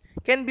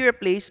 can be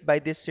replaced by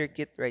this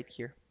circuit right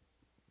here.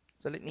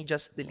 So let me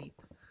just delete.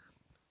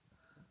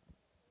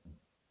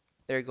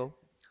 There you go.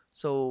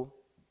 So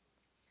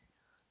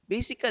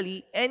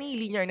basically, any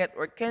linear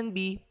network can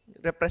be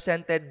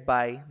represented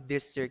by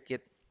this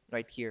circuit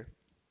right here.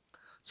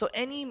 So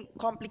any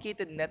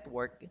complicated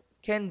network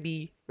can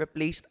be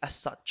replaced as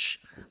such,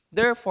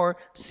 therefore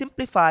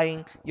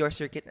simplifying your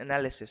circuit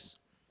analysis.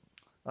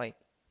 Okay.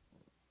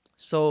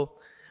 So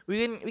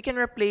we can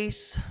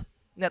replace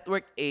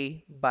network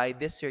A by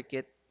this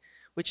circuit,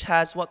 which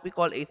has what we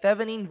call a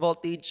Thevenin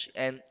voltage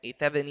and a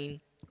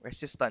Thevenin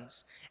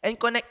resistance, and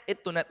connect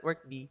it to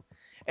network B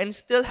and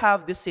still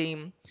have the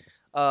same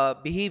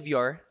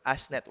behavior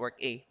as network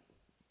A.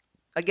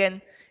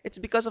 Again, it's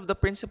because of the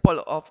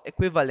principle of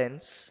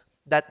equivalence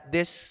that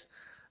this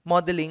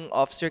modeling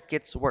of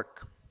circuits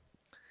work.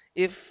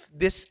 If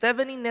this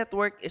Thevenin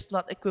network is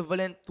not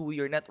equivalent to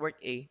your network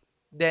A,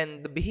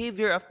 then the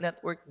behavior of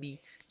network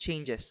B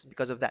changes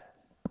because of that.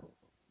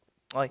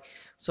 Okay,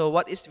 so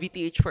what is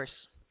VTH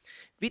first?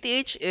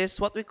 VTH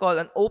is what we call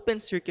an open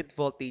circuit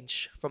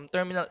voltage from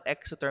terminal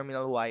X to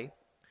terminal Y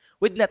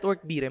with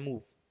network B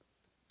removed.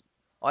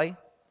 Okay,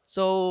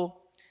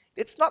 so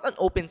it's not an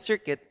open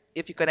circuit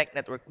if you connect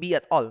network B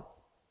at all.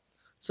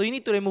 So you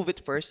need to remove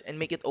it first and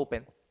make it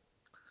open.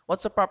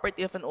 What's the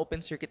property of an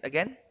open circuit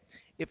again?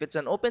 If it's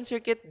an open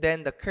circuit,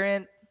 then the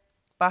current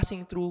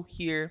passing through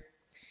here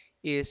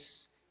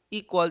is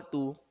equal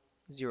to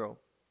 0.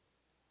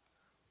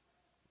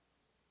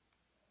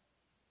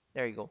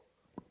 There you go.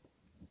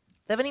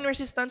 Thevenin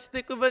resistance is the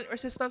equivalent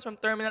resistance from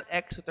terminal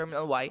X to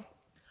terminal Y,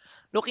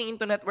 looking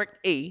into network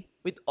A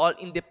with all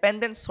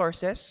independent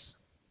sources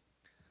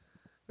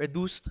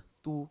reduced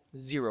to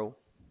zero.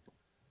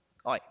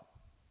 Okay,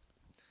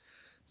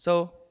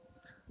 so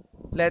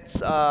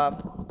let's look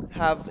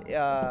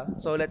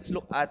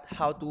at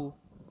how to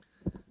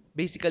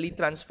basically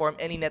transform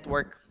any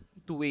network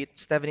to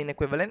its Thevenin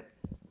equivalent.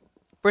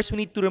 First, we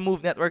need to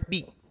remove network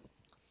B.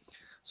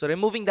 So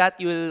removing that,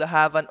 you will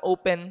have an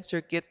open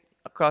circuit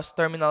across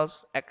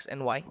terminals X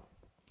and Y.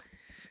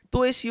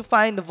 Two is you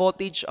find the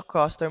voltage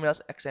across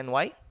terminals X and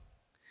Y.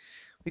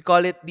 We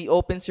call it the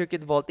open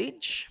circuit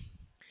voltage.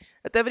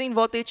 The Thevenin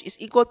voltage is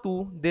equal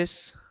to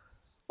this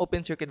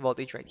open circuit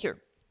voltage right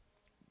here.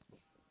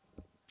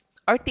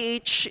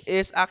 RTH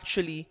is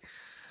actually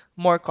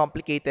more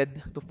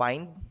complicated to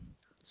find.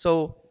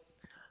 So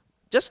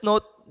just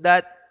note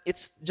that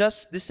it's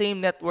just the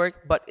same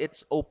network, but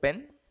it's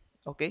open.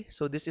 Okay,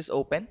 so this is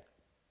open.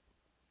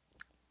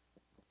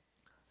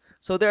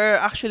 So there are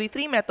actually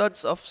three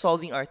methods of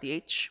solving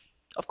RTH.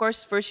 Of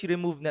course, first you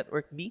remove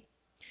network B.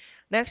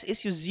 Next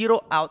is you zero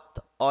out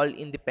all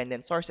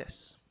independent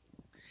sources.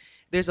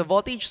 There's a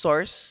voltage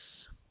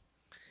source.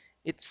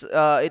 It's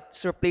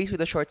replaced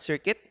with a short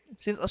circuit.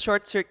 Since a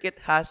short circuit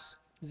has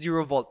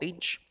zero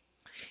voltage,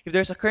 if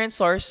there's a current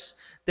source,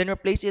 then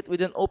replace it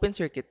with an open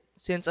circuit,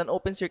 since an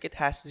open circuit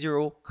has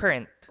zero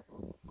current.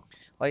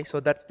 Okay, so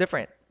that's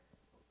different.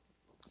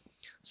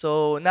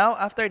 So now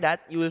after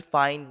that, you will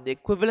find the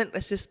equivalent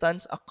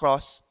resistance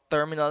across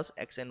terminals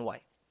X and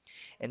Y.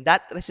 And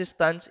that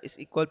resistance is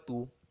equal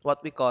to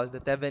what we call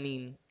the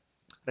Thevenin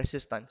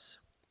resistance.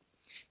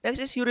 Next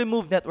is you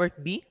remove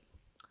network B.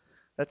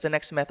 That's the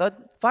next method.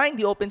 Find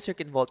the open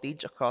circuit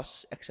voltage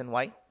across X and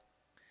Y.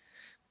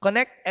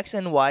 Connect X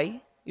and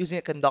Y using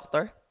a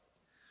conductor,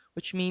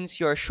 which means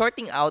you're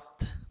shorting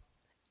out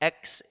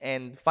X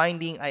and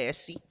finding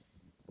ISC,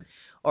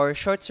 or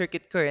short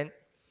circuit current.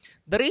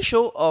 The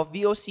ratio of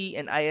VOC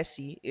and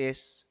ISC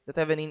is the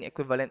Thevenin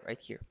equivalent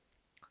right here.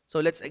 So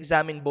let's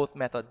examine both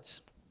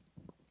methods.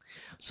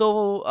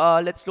 So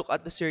let's look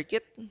at the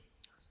circuit.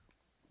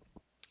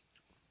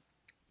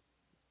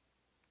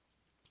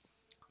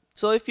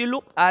 So if you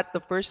look at the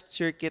first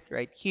circuit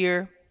right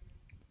here,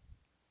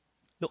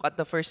 look at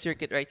the first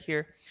circuit right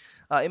here.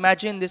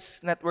 Imagine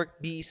this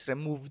network B is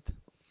removed.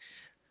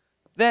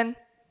 Then,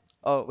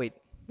 oh wait,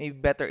 maybe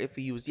better if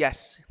we use,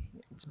 yes,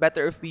 it's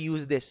better if we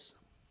use this.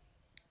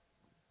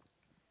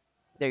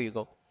 There you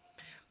go.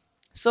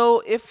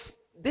 So if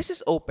this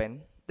is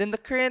open, then the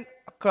current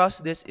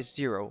across this is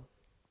zero.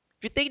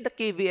 If you take the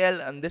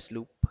KVL on this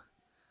loop,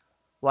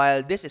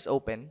 while this is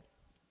open,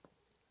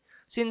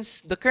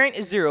 since the current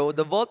is zero,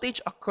 the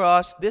voltage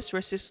across this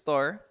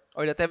resistor,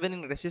 or the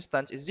Thevenin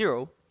resistance, is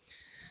zero.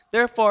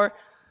 Therefore,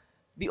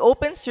 the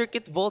open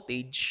circuit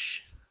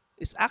voltage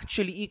is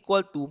actually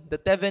equal to the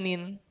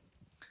Thevenin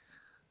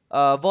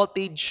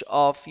voltage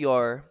of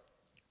your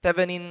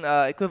Thevenin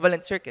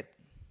equivalent circuit.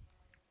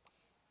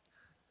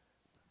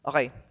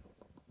 Okay,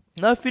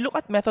 now if we look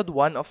at method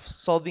 1 of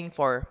solving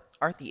for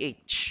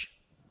RTH.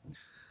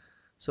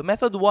 So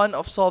method 1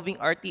 of solving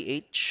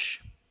RTH,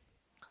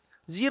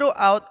 zero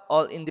out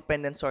all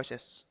independent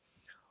sources.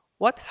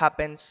 What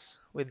happens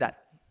with that?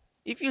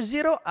 If you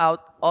zero out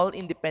all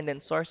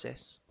independent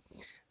sources,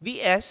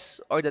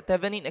 Vs, or the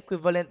Thevenin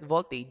equivalent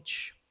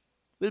voltage,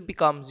 will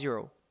become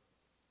zero.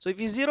 So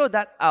if you zero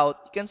that out,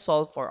 you can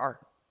solve for R.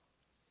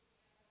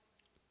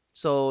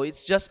 So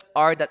it's just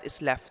R that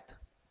is left.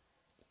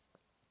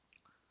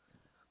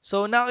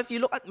 So now if you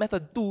look at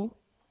method 2,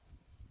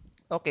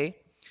 okay,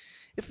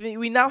 if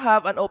we now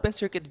have an open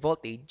circuit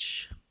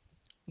voltage,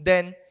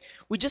 then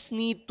we just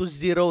need to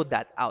zero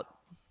that out.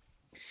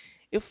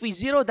 If we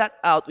zero that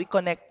out, we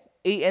connect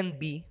A and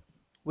B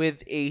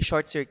with a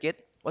short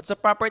circuit. What's the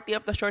property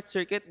of the short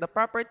circuit? The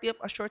property of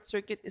a short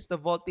circuit is the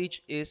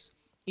voltage is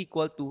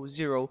equal to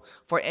zero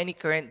for any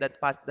current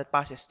that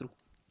passes through.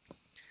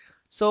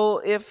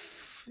 So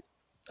if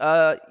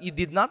you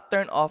did not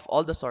turn off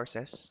all the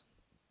sources,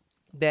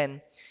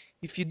 then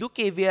if you do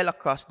KVL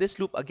across this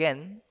loop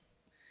again,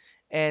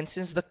 and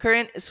since the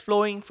current is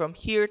flowing from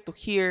here to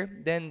here,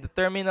 then the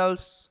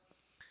terminals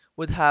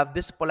would have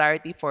this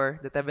polarity for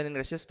the Thevenin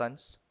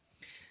resistance.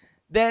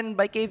 Then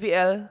by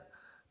KVL,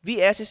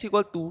 Vs is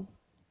equal to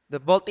the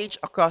voltage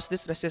across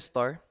this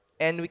resistor,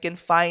 and we can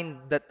find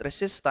that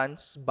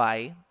resistance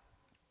by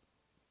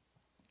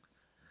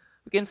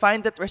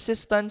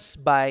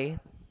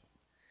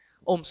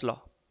Ohm's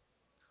law.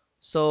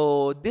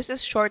 So this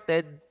is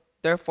shorted,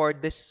 therefore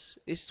this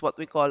is what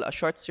we call a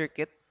short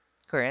circuit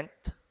current.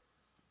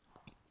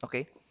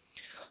 Okay,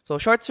 so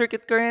short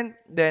circuit current,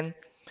 then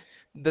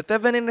the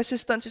Thevenin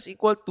resistance is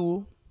equal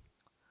to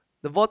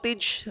the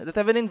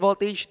Thevenin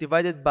voltage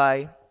divided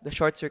by the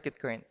short circuit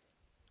current.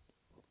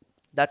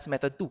 That's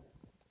method 2.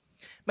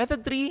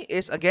 Method 3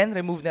 is again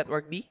remove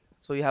network B,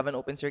 so you have an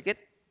open circuit.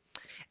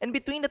 And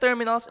between the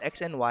terminals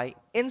X and Y,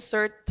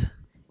 insert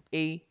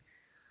a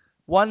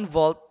 1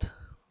 volt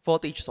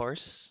voltage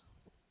source.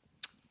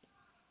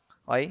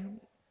 Okay?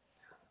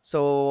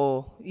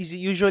 So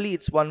usually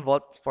it's 1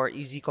 volt for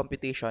easy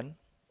computation.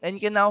 And you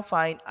can now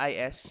find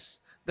IS,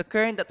 the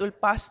current that will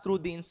pass through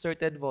the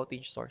inserted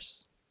voltage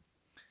source.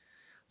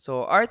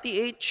 So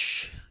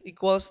RTH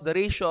equals the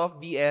ratio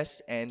of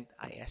VS and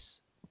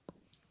IS.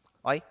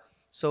 Okay?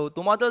 So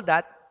to model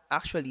that,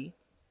 actually,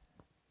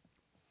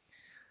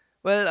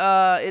 well,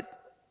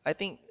 I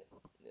think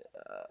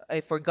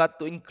I forgot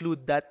to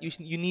include that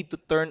you need to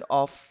turn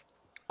off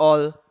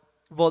all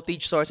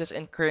voltage sources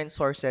and current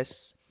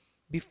sources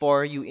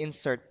before you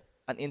insert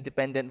an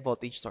independent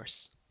voltage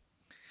source.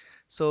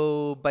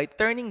 So by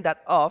turning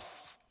that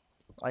off,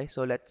 okay,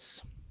 so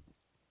let's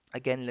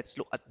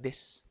look at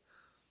this.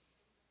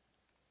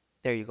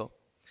 There you go.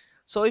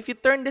 So if you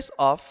turn this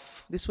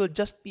off, this will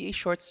just be a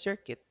short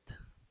circuit,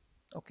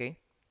 okay?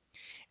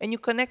 And you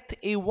connect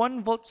a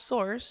 1 volt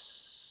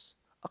source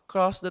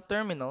across the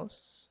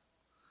terminals,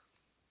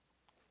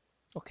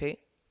 okay?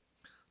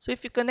 So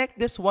if you connect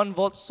this 1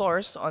 volt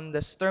source on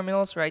this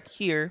terminals right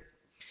here,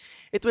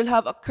 it will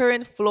have a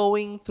current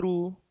flowing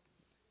through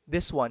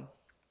this one.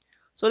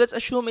 So let's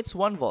assume it's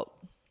 1 volt.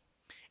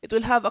 It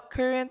will have a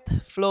current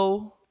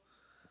flow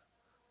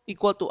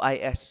equal to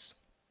IS.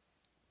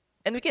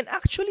 And we can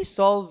actually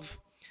solve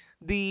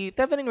the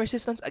Thevenin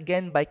resistance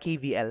again by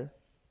KVL.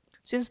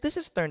 Since this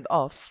is turned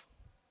off,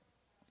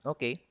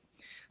 okay,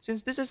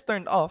 since this is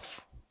turned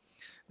off,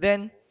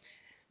 then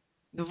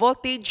the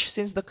voltage,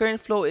 since the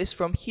current flow is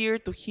from here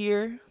to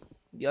here,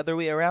 the other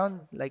way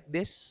around, like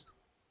this,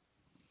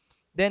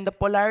 then the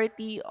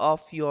polarity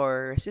of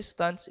your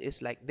resistance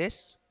is like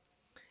this.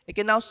 You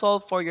can now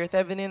solve for your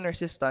Thevenin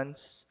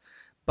resistance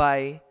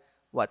by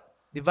what?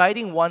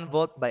 Dividing 1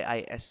 volt by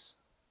IS.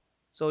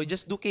 So you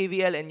just do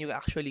KVL and you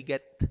actually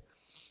get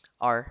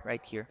R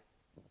right here.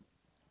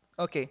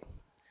 Okay,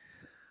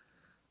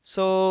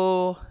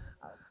 so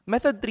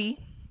method 3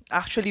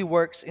 actually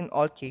works in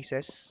all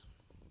cases.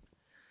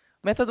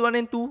 Method 1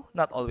 and 2,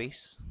 not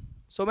always.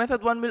 So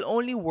method 1 will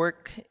only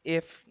work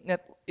if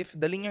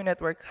the linear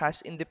network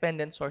has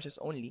independent sources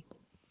only.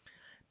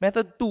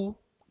 Method 2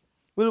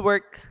 will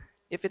work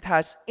if it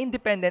has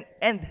independent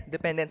and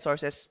dependent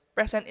sources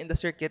present in the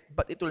circuit,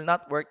 but it will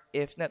not work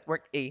if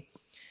network A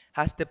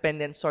has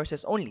dependent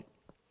sources only.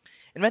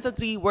 And method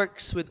 3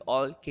 works with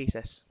all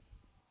cases.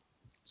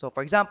 So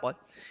for example,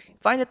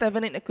 find the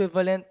Thevenin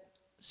equivalent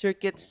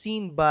circuit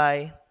seen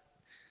by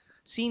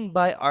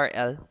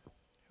RL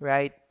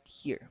right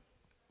here.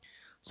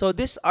 So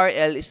this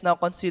RL is now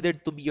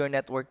considered to be your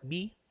network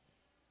B.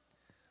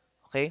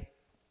 Okay.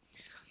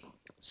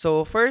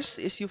 So first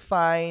is you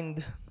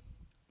find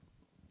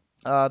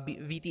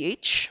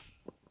VTH.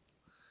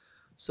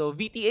 So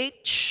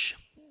VTH,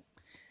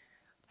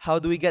 how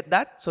do we get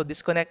that? So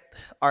disconnect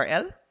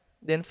RL,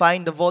 then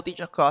find the voltage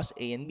across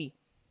A and B.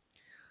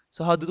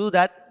 So how to do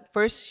that?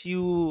 First,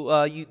 you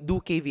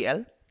do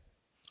KVL.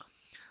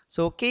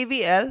 So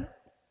KVL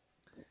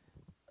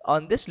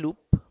on this loop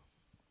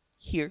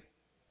here,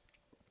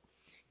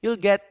 you'll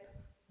get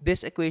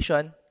this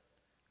equation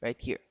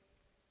right here.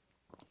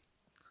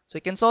 So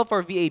you can solve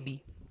for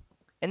VAB.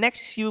 And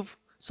next, you've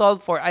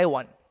solved for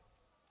I1.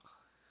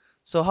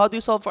 So how do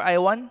you solve for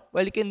I1?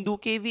 Well, you can do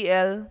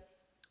KVL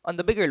on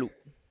the bigger loop.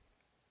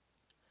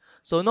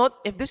 So note,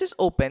 if this is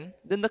open,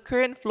 then the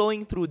current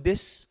flowing through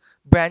this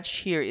branch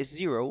here is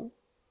 0.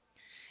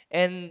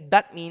 And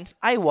that means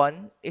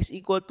I1 is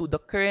equal to the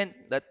current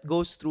that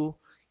goes through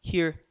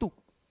here too.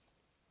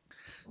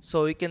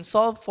 So you can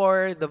solve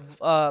for the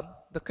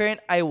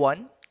current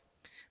I1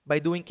 by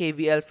doing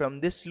KVL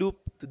from this loop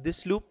to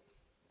this loop.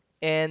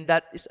 And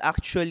that is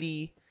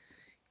actually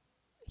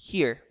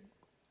here.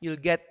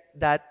 You'll get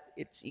that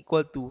it's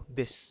equal to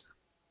this.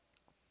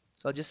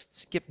 So I'll just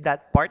skip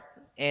that part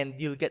and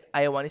you'll get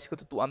I1 is equal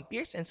to 2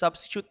 amperes and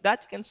substitute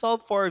that. You can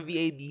solve for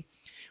VAB,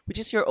 which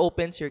is your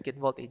open circuit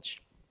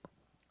voltage.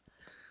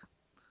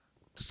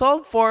 To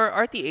solve for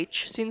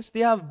RTH, since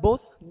they have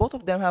both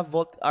of them have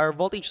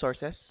voltage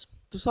sources,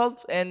 to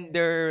solve and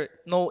there are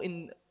no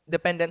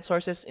independent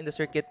sources in the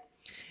circuit,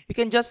 you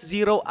can just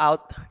zero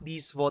out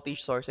these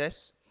voltage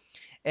sources.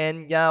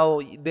 And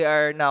now they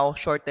are now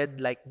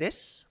shorted like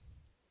this.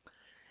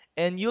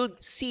 And you'll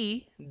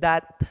see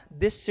that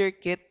this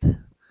circuit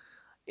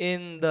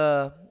in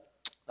the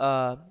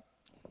uh,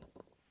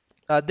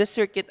 this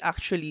circuit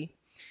actually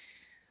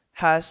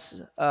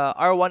has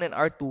R1 and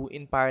R2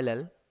 in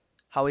parallel.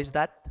 How is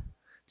that?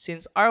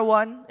 Since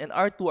R1 and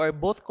R2 are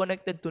both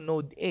connected to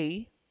node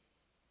A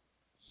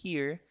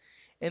here,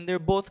 and they're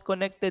both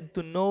connected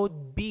to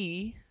node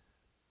B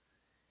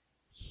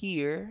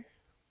here,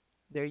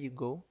 there you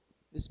go,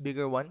 this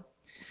bigger one,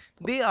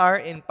 they are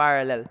in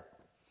parallel.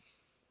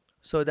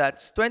 So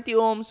that's 20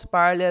 ohms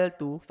parallel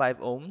to 5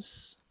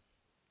 ohms.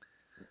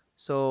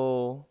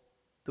 So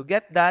to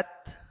get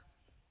that,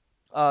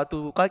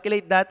 to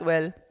calculate that,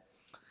 well,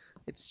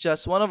 it's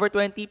just 1 over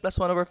 20 plus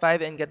 1 over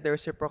 5 and get the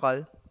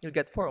reciprocal. You'll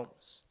get 4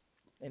 ohms.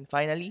 And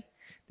finally,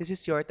 this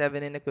is your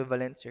Thevenin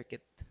equivalent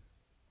circuit.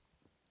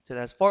 So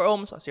that's 4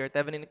 ohms as your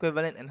Thevenin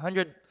equivalent and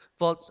 100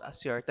 volts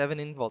as your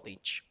Thevenin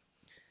voltage.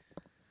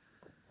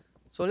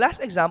 So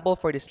last example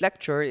for this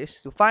lecture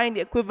is to find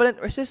the equivalent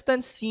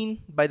resistance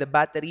seen by the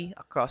battery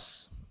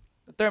across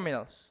the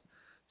terminals.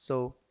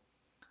 So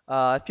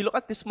if you look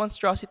at this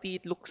monstrosity,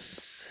 it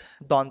looks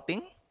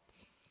daunting,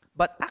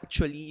 but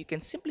actually you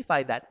can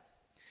simplify that.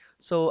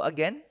 So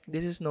again,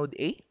 this is node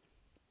A,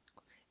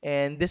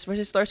 and this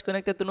resistor is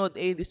connected to node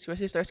A, this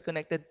resistor is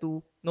connected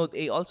to node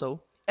A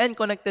also, and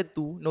connected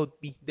to node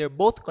B. They're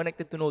both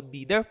connected to node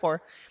B.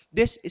 Therefore,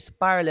 this is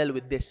parallel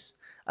with this,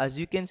 as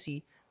you can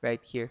see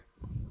right here.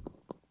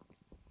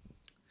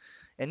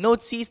 And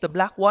node C is the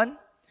black one,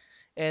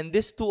 and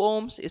this 2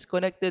 ohms is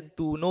connected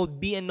to node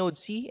B and node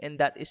C, and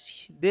that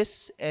is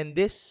this and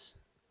this.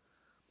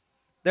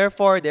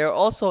 Therefore, they're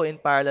also in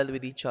parallel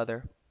with each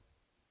other.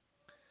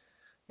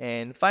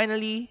 And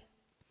finally,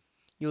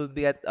 you'll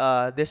get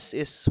this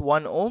is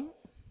 1 ohm.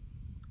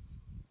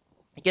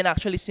 You can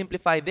actually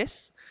simplify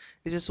this.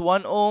 This is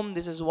 1 ohm,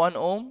 this is 1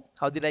 ohm.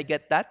 How did I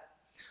get that?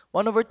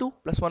 1 over 2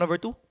 plus 1 over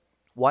 2,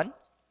 1.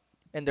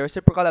 And the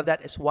reciprocal of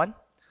that is 1.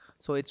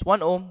 So it's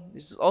 1 ohm.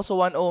 This is also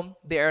 1 ohm.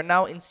 They are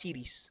now in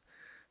series.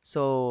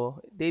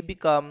 So they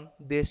become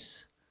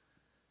this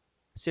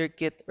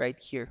circuit right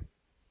here.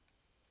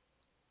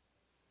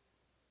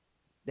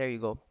 There you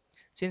go.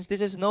 Since this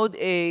is node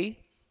A,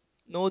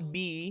 node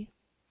B,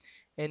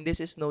 and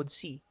this is node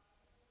C.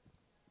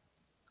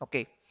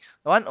 Okay,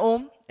 1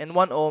 ohm and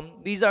 1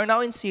 ohm, these are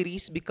now in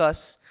series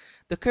because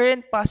the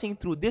current passing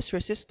through this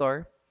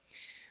resistor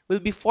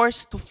will be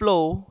forced to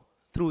flow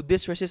through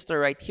this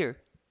resistor right here,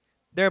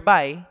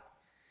 thereby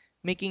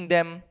making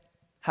them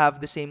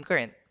have the same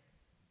current.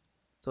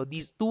 So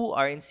these two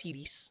are in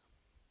series.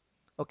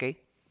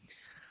 Okay,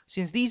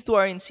 since these two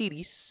are in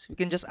series, we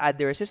can just add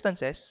the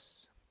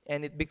resistances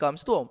and it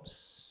becomes 2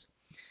 ohms.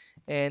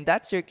 And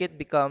that circuit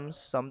becomes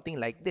something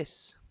like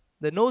this.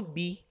 The node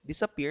B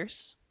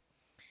disappears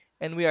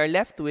and we are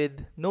left with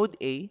node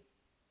A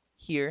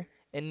here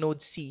and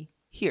node C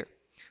here.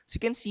 So you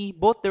can see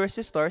both the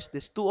resistors,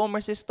 this 2 ohm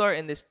resistor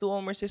and this 2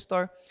 ohm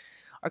resistor,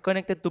 are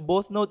connected to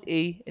both node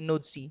A and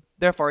node C.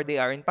 Therefore, they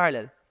are in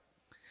parallel.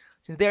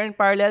 Since they are in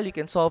parallel, you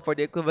can solve for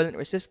the equivalent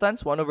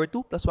resistance, 1 over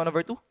 2 plus 1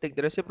 over 2. Take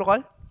the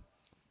reciprocal,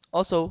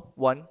 also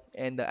 1,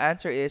 and the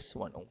answer is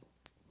 1 ohm.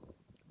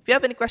 If you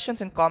have any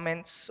questions and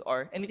comments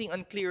or anything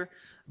unclear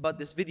about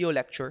this video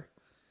lecture,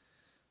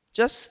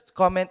 just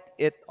comment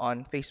it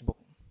on Facebook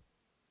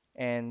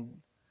and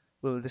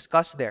we'll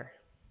discuss there.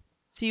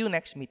 See you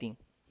next meeting.